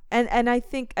 Yeah, and I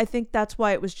think that's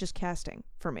why it was just casting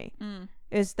for me.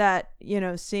 Is that,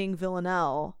 seeing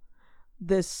Villanelle,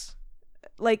 this,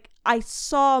 like, I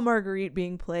saw Marguerite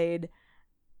being played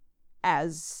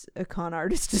as a con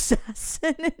artist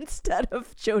assassin instead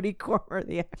of Jodie Comer,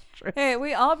 the actress. Hey,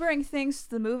 we all bring things to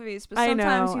the movies, but I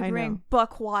sometimes know, you I bring know.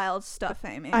 buck wild stuff,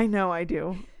 Amy. I know I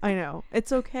do. I know.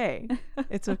 It's okay.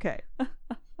 It's okay.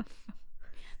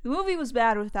 The movie was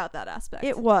bad without that aspect.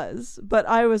 It was, but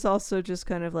I was also just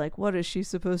kind of like, what is she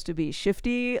supposed to be?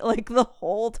 Shifty like the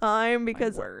whole time?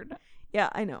 Because word. yeah,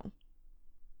 I know.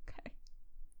 Okay.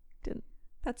 Didn't.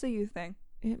 That's a you thing.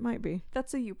 It might be.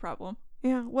 That's a you problem.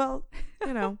 Yeah, well,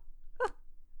 you know.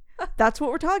 That's what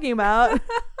we're talking about.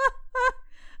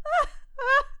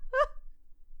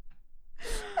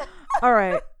 All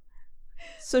right.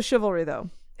 So Chivalry though.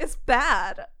 It's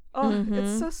bad. Oh, Mhm.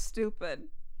 it's so stupid.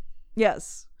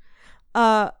 Yes.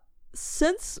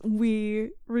 Since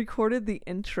we recorded the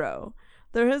intro,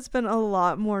 there has been a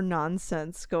lot more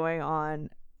nonsense going on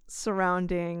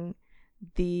surrounding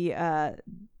the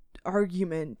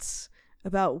arguments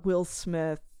about Will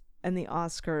Smith and the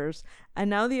Oscars, and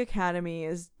now the Academy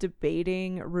is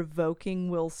debating revoking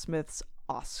Will Smith's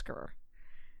Oscar.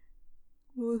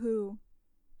 Woohoo.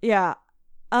 Yeah.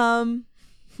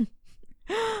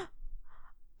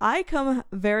 I come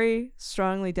very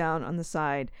strongly down on the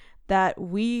side that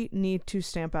we need to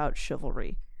stamp out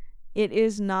chivalry. It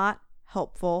is not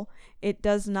helpful. It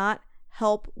does not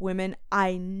help women.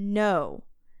 I know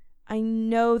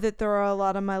that there are a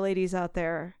lot of my ladies out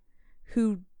there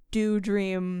who do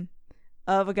dream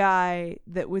of a guy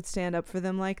that would stand up for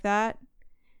them like that.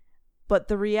 But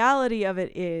the reality of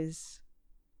it is,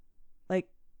 like,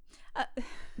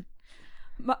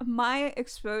 my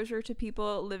exposure to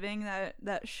people living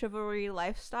that chivalry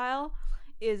lifestyle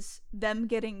is them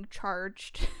getting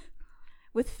charged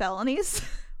with felonies.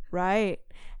 right.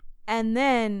 And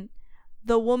then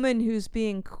the woman who's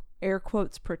being air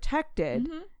quotes protected,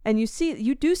 Mm-hmm. and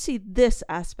you do see this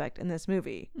aspect in this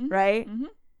movie, Mm-hmm. right? Mm-hmm.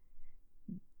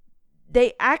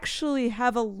 They actually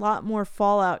have a lot more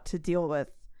fallout to deal with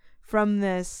from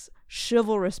this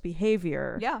chivalrous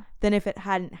behavior Yeah. than if it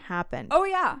hadn't happened. Oh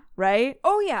yeah. Right?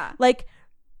 Oh yeah. Like,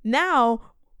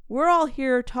 now we're all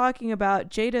here talking about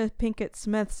Jada Pinkett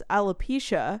Smith's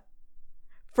alopecia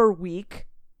for a week,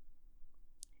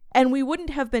 and we wouldn't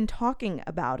have been talking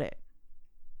about it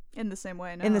In the same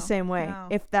way. No. in the same way No.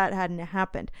 if that hadn't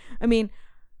happened. I mean,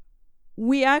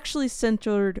 we actually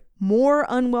centered more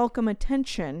unwelcome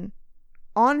attention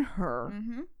on her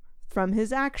Mm-hmm. from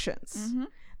his actions. Mm-hmm.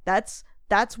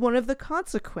 That's one of the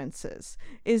consequences,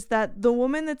 is that the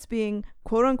woman that's being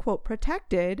quote unquote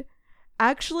protected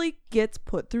actually gets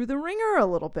put through the ringer a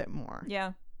little bit more.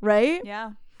 Yeah. Right?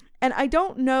 Yeah. And I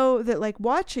don't know that, like,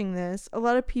 watching this, a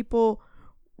lot of people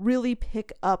really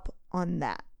pick up on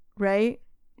that, right?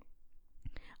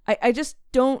 I just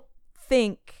don't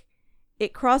think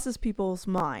it crosses people's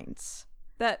minds.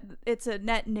 That it's a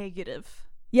net negative.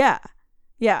 Yeah.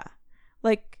 Yeah.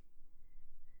 Like,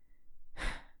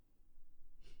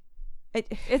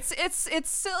 It's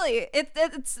silly.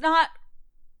 It's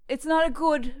not a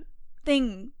good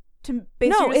thing to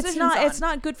base your decisions on. It's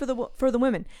not good for the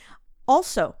women.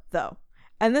 Also, though,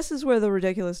 and this is where the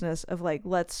ridiculousness of, like,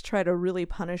 let's try to really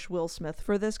punish Will Smith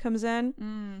for this comes in.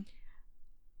 Mm.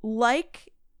 Like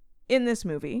in this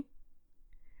movie,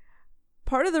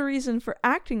 part of the reason for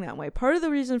acting that way, part of the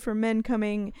reason for men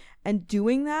coming and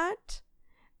doing that,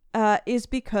 is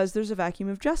because there's a vacuum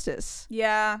of justice.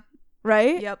 Yeah.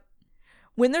 Right? Yep.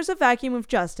 When there's a vacuum of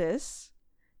justice,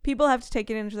 people have to take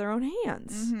it into their own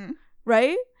hands. Mm-hmm.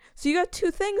 Right? So you got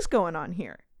two things going on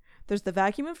here. There's the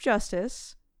vacuum of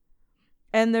justice,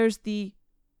 and there's the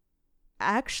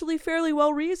actually fairly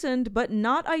well reasoned but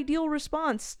not ideal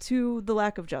response to the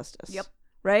lack of justice. Yep.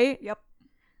 Right? Yep.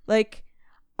 Like,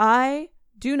 I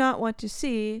do not want to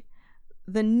see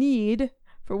the need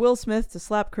for Will Smith to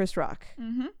slap Chris Rock.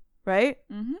 Mm-hmm. Right?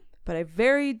 Mm-hmm. But I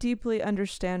very deeply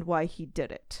understand why he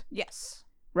did it. Yes.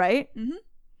 Right? Mm-hmm.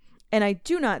 And I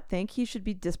do not think he should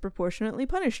be disproportionately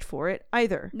punished for it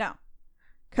either. No.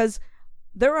 Because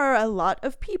there are a lot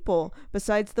of people,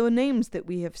 besides the names that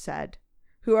we have said,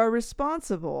 who are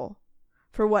responsible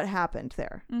for what happened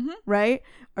there. Mm-hmm. Right?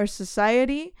 Our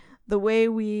society, the way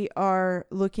we are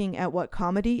looking at what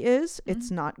comedy is,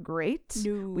 it's not great.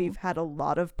 No. We've had a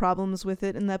lot of problems with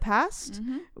it in the past.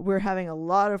 Mm-hmm. We're having a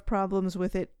lot of problems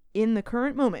with it in the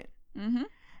current moment.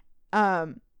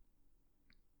 Mm-hmm.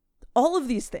 All of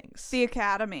these things. The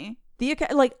Academy.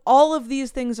 Like, all of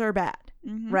these things are bad.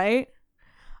 Mm-hmm. Right?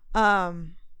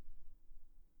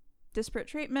 Disparate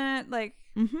treatment. Like,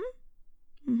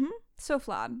 So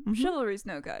flawed. Mhm. Chivalry's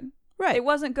no good. Right. It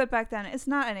wasn't good back then. It's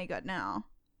not any good now.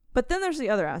 But then there's the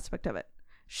other aspect of it.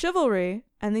 Chivalry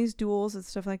and these duels and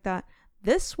stuff like that.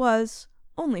 This was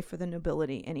only for the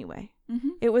nobility anyway. Mm-hmm.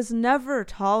 It was never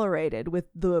tolerated with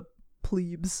the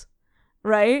plebes,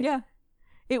 right? Yeah.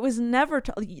 It was never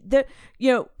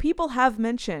people have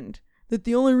mentioned that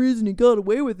the only reason he got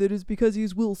away with it is because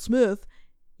he's Will Smith.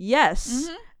 Yes.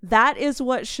 Mm-hmm. That is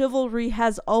what chivalry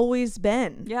has always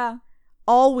been. Yeah.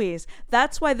 Always.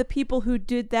 That's why the people who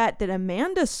did that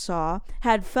Amanda saw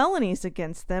had felonies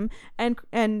against them, and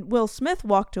Will Smith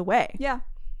walked away. Yeah.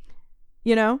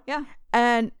 You know? Yeah.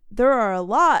 And there are a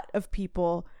lot of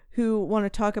people who want to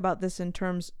talk about this in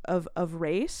terms of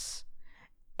race,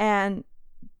 and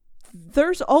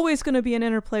there's always going to be an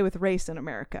interplay with race in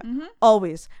America. Mm-hmm.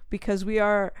 Always. Because we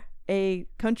are a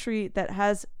country that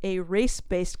has a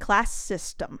race-based class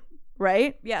system,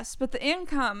 right? Yes, but the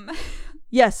income.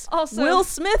 Yes. Also, Will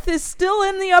Smith is still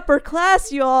in the upper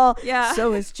class, y'all. Yeah.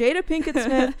 So is Jada Pinkett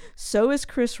Smith. So is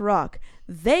Chris Rock.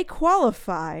 They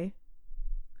qualify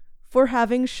for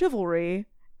having chivalry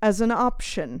as an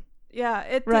option.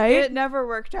 Yeah, Right? It never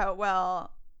worked out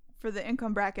well for the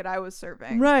income bracket I was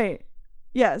serving. Right.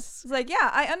 Yes. It's like, yeah,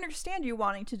 I understand you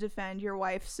wanting to defend your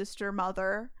wife, sister,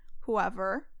 mother,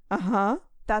 whoever. Uh-huh.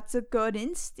 That's a good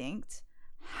instinct.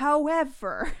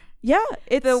 However, Yeah,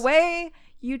 it's the way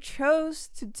you chose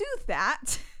to do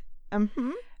that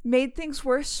made things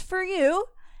worse for you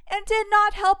and did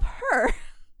not help her.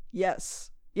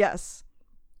 Yes. Yes.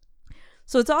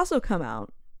 So it's also come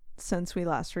out since we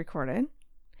last recorded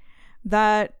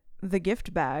that the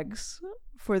gift bags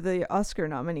for the Oscar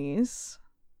nominees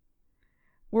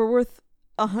were worth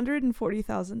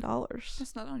 $140,000.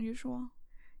 That's not unusual.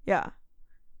 Yeah.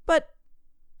 But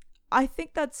I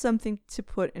think that's something to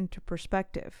put into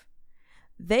perspective.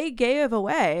 They gave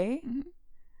away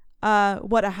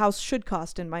what a house should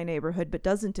cost in my neighborhood, but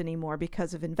doesn't anymore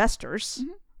because of investors,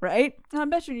 right? I'm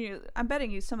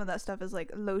betting you some of that stuff is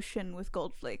like lotion with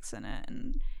gold flakes in it,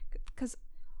 and because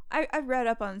I read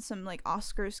up on some like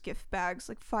Oscars gift bags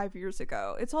like 5 years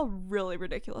ago. It's all really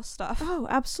ridiculous stuff. Oh,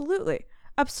 absolutely.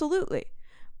 Absolutely.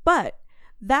 But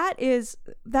that is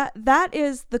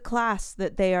the class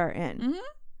that they are in. Mm-hmm.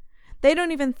 They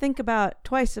don't even think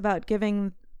twice about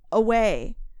giving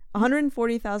away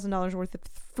 $140,000 worth of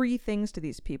free things to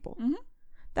these people. Mm-hmm.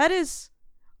 That is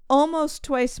almost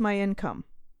twice my income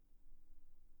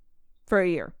for a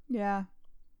year. Yeah.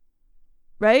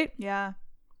 Right? Yeah.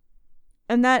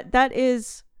 And that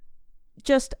is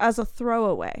just as a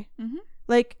throwaway. Mm-hmm.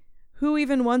 Like, who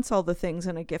even wants all the things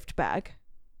in a gift bag?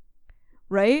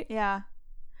 Right? Yeah.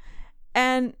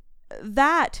 And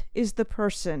that is the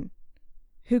person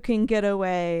who can get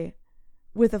away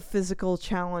with a physical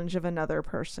challenge of another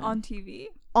person. On TV.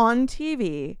 On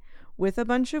TV with a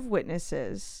bunch of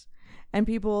witnesses. And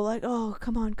people are like, oh,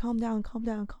 come on, calm down.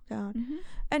 Mm-hmm.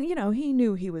 And, he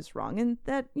knew he was wrong. And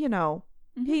that, he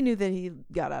knew that he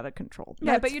got out of control.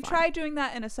 Yeah, That's but you fine. try doing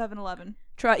that in a 7-Eleven.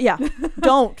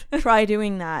 Don't try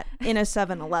doing that in a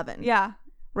 7-Eleven. Yeah.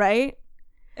 Right?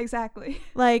 Exactly.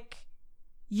 Like,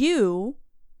 you,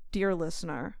 dear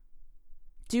listener,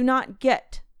 do not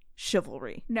get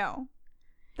chivalry. No.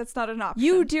 That's not an option.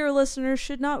 You, dear listener,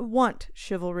 should not want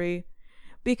chivalry,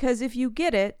 because if you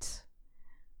get it,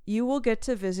 you will get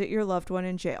to visit your loved one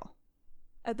in jail.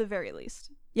 At the very least.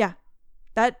 Yeah.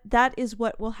 That is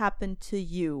what will happen to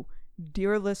you,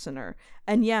 dear listener.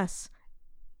 And yes,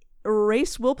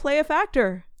 race will play a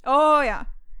factor. Oh, yeah.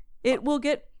 It will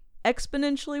get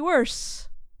exponentially worse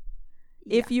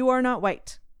if Yeah. you are not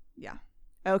white. Yeah.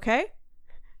 Okay?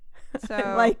 So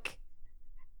like,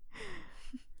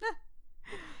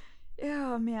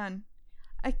 oh man.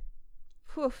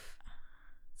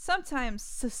 Sometimes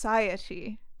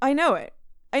society. I know it.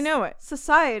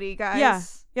 Society, guys. Yeah.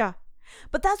 Yeah.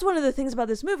 But that's one of the things about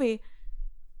this movie.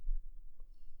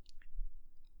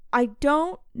 I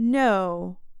don't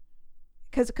know,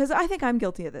 because I think I'm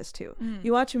guilty of this too.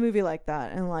 You watch a movie like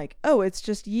that and like, oh, it's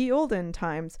just ye olden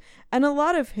times. And a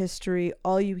lot of history,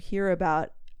 all you hear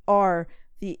about are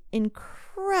the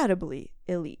incredibly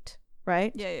elite,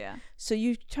 right? Yeah. So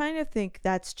you kind of think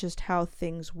that's just how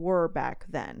things were back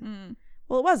then. Mm.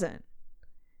 Well, it wasn't.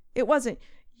 It wasn't.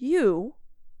 You,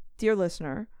 dear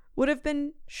listener, would have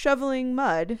been shoveling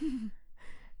mud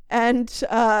and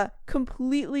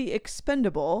completely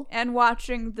expendable. And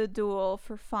watching the duel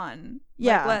for fun.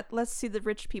 Yeah. Like, let's see the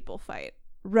rich people fight.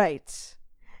 Right.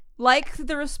 Like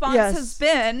the response Yes. has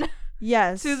been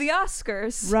Yes. to the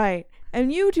Oscars. Right.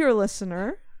 And you, dear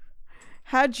listener,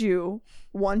 had you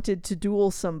wanted to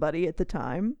duel somebody at the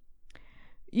time,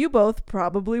 you both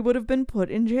probably would have been put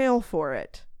in jail for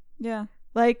it. Yeah.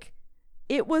 Like,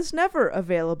 it was never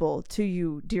available to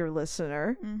you, dear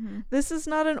listener. Mm-hmm. This is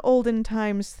not an olden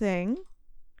times thing.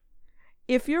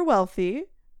 If you're wealthy,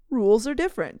 rules are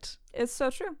different. It's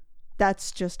so true.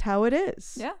 That's just how it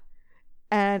is. Yeah.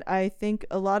 And I think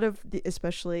a lot of,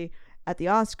 especially at the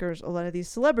Oscars, a lot of these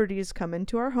celebrities come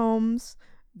into our homes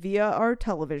via our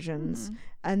televisions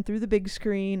and through the big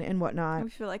screen and whatnot. We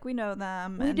feel like we know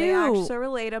them. We and do. They act so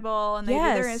relatable, and they do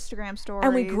their Instagram stories.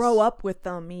 And we grow up with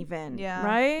them even. Yeah.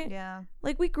 Right? Yeah.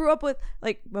 Like, we grew up with,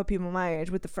 like, well, people my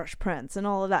age, with the Fresh Prince and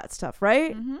all of that stuff,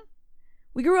 right? Mm-hmm.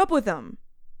 We grew up with them.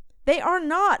 They are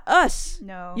not us.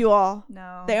 No. You all.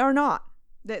 No. They are not.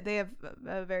 They have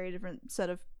a very different set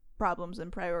of problems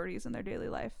and priorities in their daily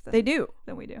life than They do.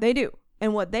 we do. They do.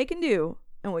 And what they can do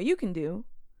and what you can do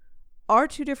are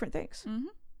two different things. Mm-hmm.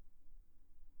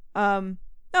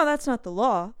 No, that's not the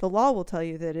law. The law will tell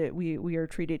you that we are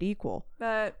treated equal.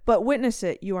 But witness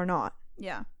it, you are not.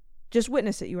 yeah. Just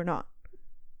witness it, you are not.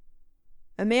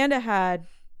 Amanda had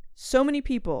so many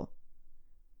people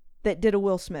that did a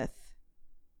Will Smith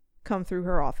come through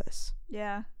her office.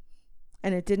 Yeah.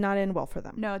 And it did not end well for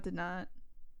them. No, it did not.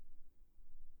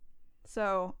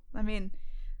 So, I mean,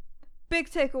 big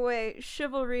takeaway,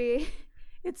 chivalry,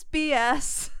 it's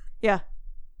BS. Yeah.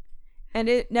 And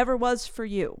it never was for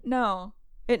you. No.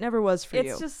 It never was for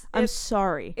you. It's just... I'm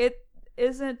sorry. It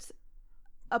isn't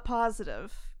a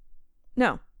positive.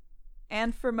 No.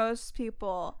 And for most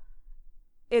people,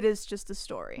 it is just a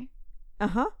story.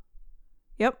 Uh-huh.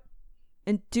 Yep.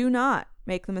 And do not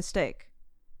make the mistake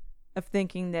of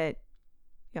thinking that,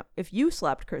 you know, if you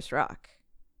slapped Chris Rock.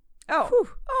 Oh. Whew,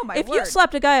 Oh, my if word. you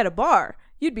slapped a guy at a bar,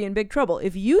 you'd be in big trouble.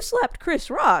 If you slapped Chris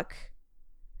Rock,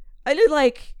 I did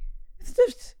like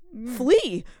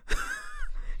flee.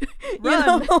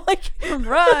 Run. You know, like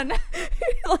Run.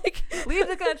 like Leave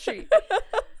the country.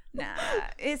 Nah,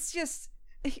 it's just,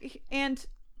 and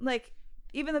like,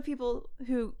 even the people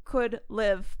who could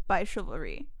live by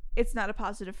chivalry, it's not a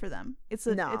positive for them. It's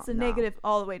a negative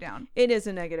all the way down. It is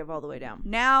a negative all the way down.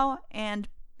 Now and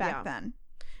back then.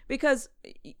 Because,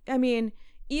 I mean,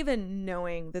 even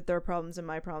knowing that their problems and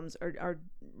my problems are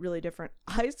really different,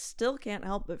 I still can't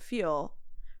help but feel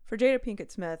for Jada Pinkett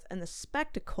Smith and the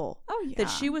spectacle that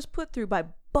she was put through by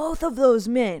both of those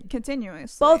men.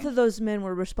 Continuously. Both of those men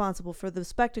were responsible for the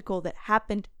spectacle that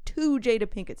happened to Jada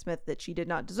Pinkett Smith that she did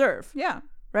not deserve. Yeah.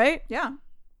 Right? Yeah.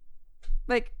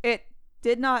 Like, it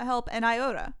did not help an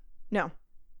iota. No.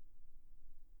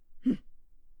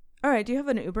 All right, do you have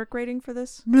an Uber rating for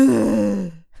this?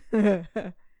 What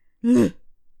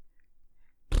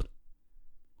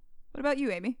about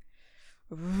you, Amy?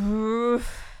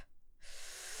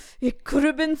 It could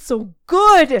have been so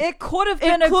good. It could have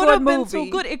been a good movie. So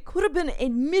good. It could have been a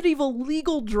medieval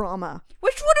legal drama.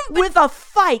 Which would have been with a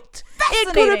fight.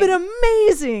 It could have been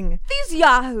amazing. These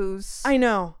yahoos. I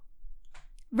know.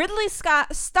 Ridley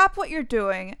Scott, stop what you're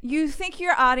doing. You think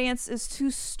your audience is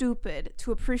too stupid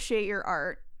to appreciate your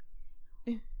art.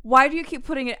 Why do you keep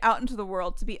putting it out into the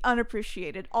world to be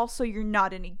unappreciated? Also, you're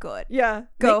not any good. Yeah.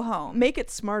 Go home. Make it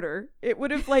smarter. It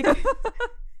would have, like...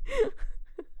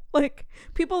 like,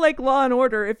 people like Law and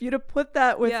Order, if you'd have put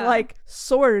that with, like,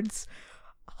 swords...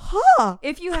 Huh.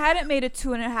 If you hadn't made a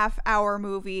 2.5-hour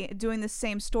movie doing the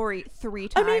same story 3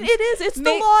 times. I mean, it is. It's the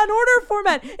Law and Order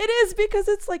format. It is because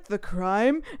it's like the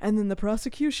crime and then the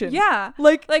prosecution. Yeah.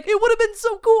 Like it would have been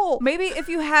so cool. Maybe if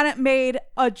you hadn't made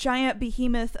a giant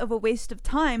behemoth of a waste of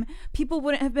time, people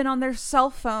wouldn't have been on their cell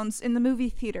phones in the movie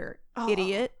theater.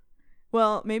 Idiot.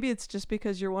 Well, maybe it's just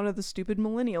because you're one of the stupid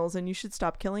millennials and you should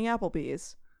stop killing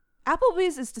Applebee's.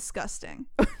 Applebee's is disgusting.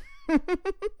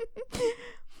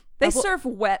 They serve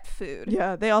wet food.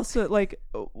 Yeah, they also, like,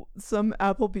 some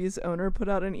Applebee's owner put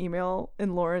out an email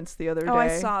in Lawrence the other day. Oh,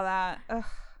 I saw that. Ugh.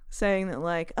 Saying that,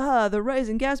 like, the rise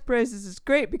in gas prices is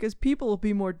great because people will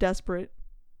be more desperate.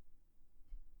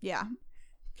 Yeah.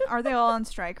 Are they all on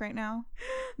strike right now?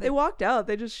 They walked out.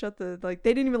 They just shut they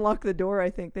didn't even lock the door,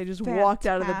 I think. They just walked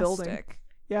out of the building.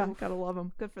 Yeah, Oof. gotta love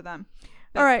them. Good for them.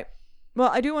 All right. Well,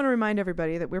 I do want to remind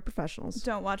everybody that we're professionals.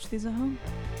 Don't watch these at home.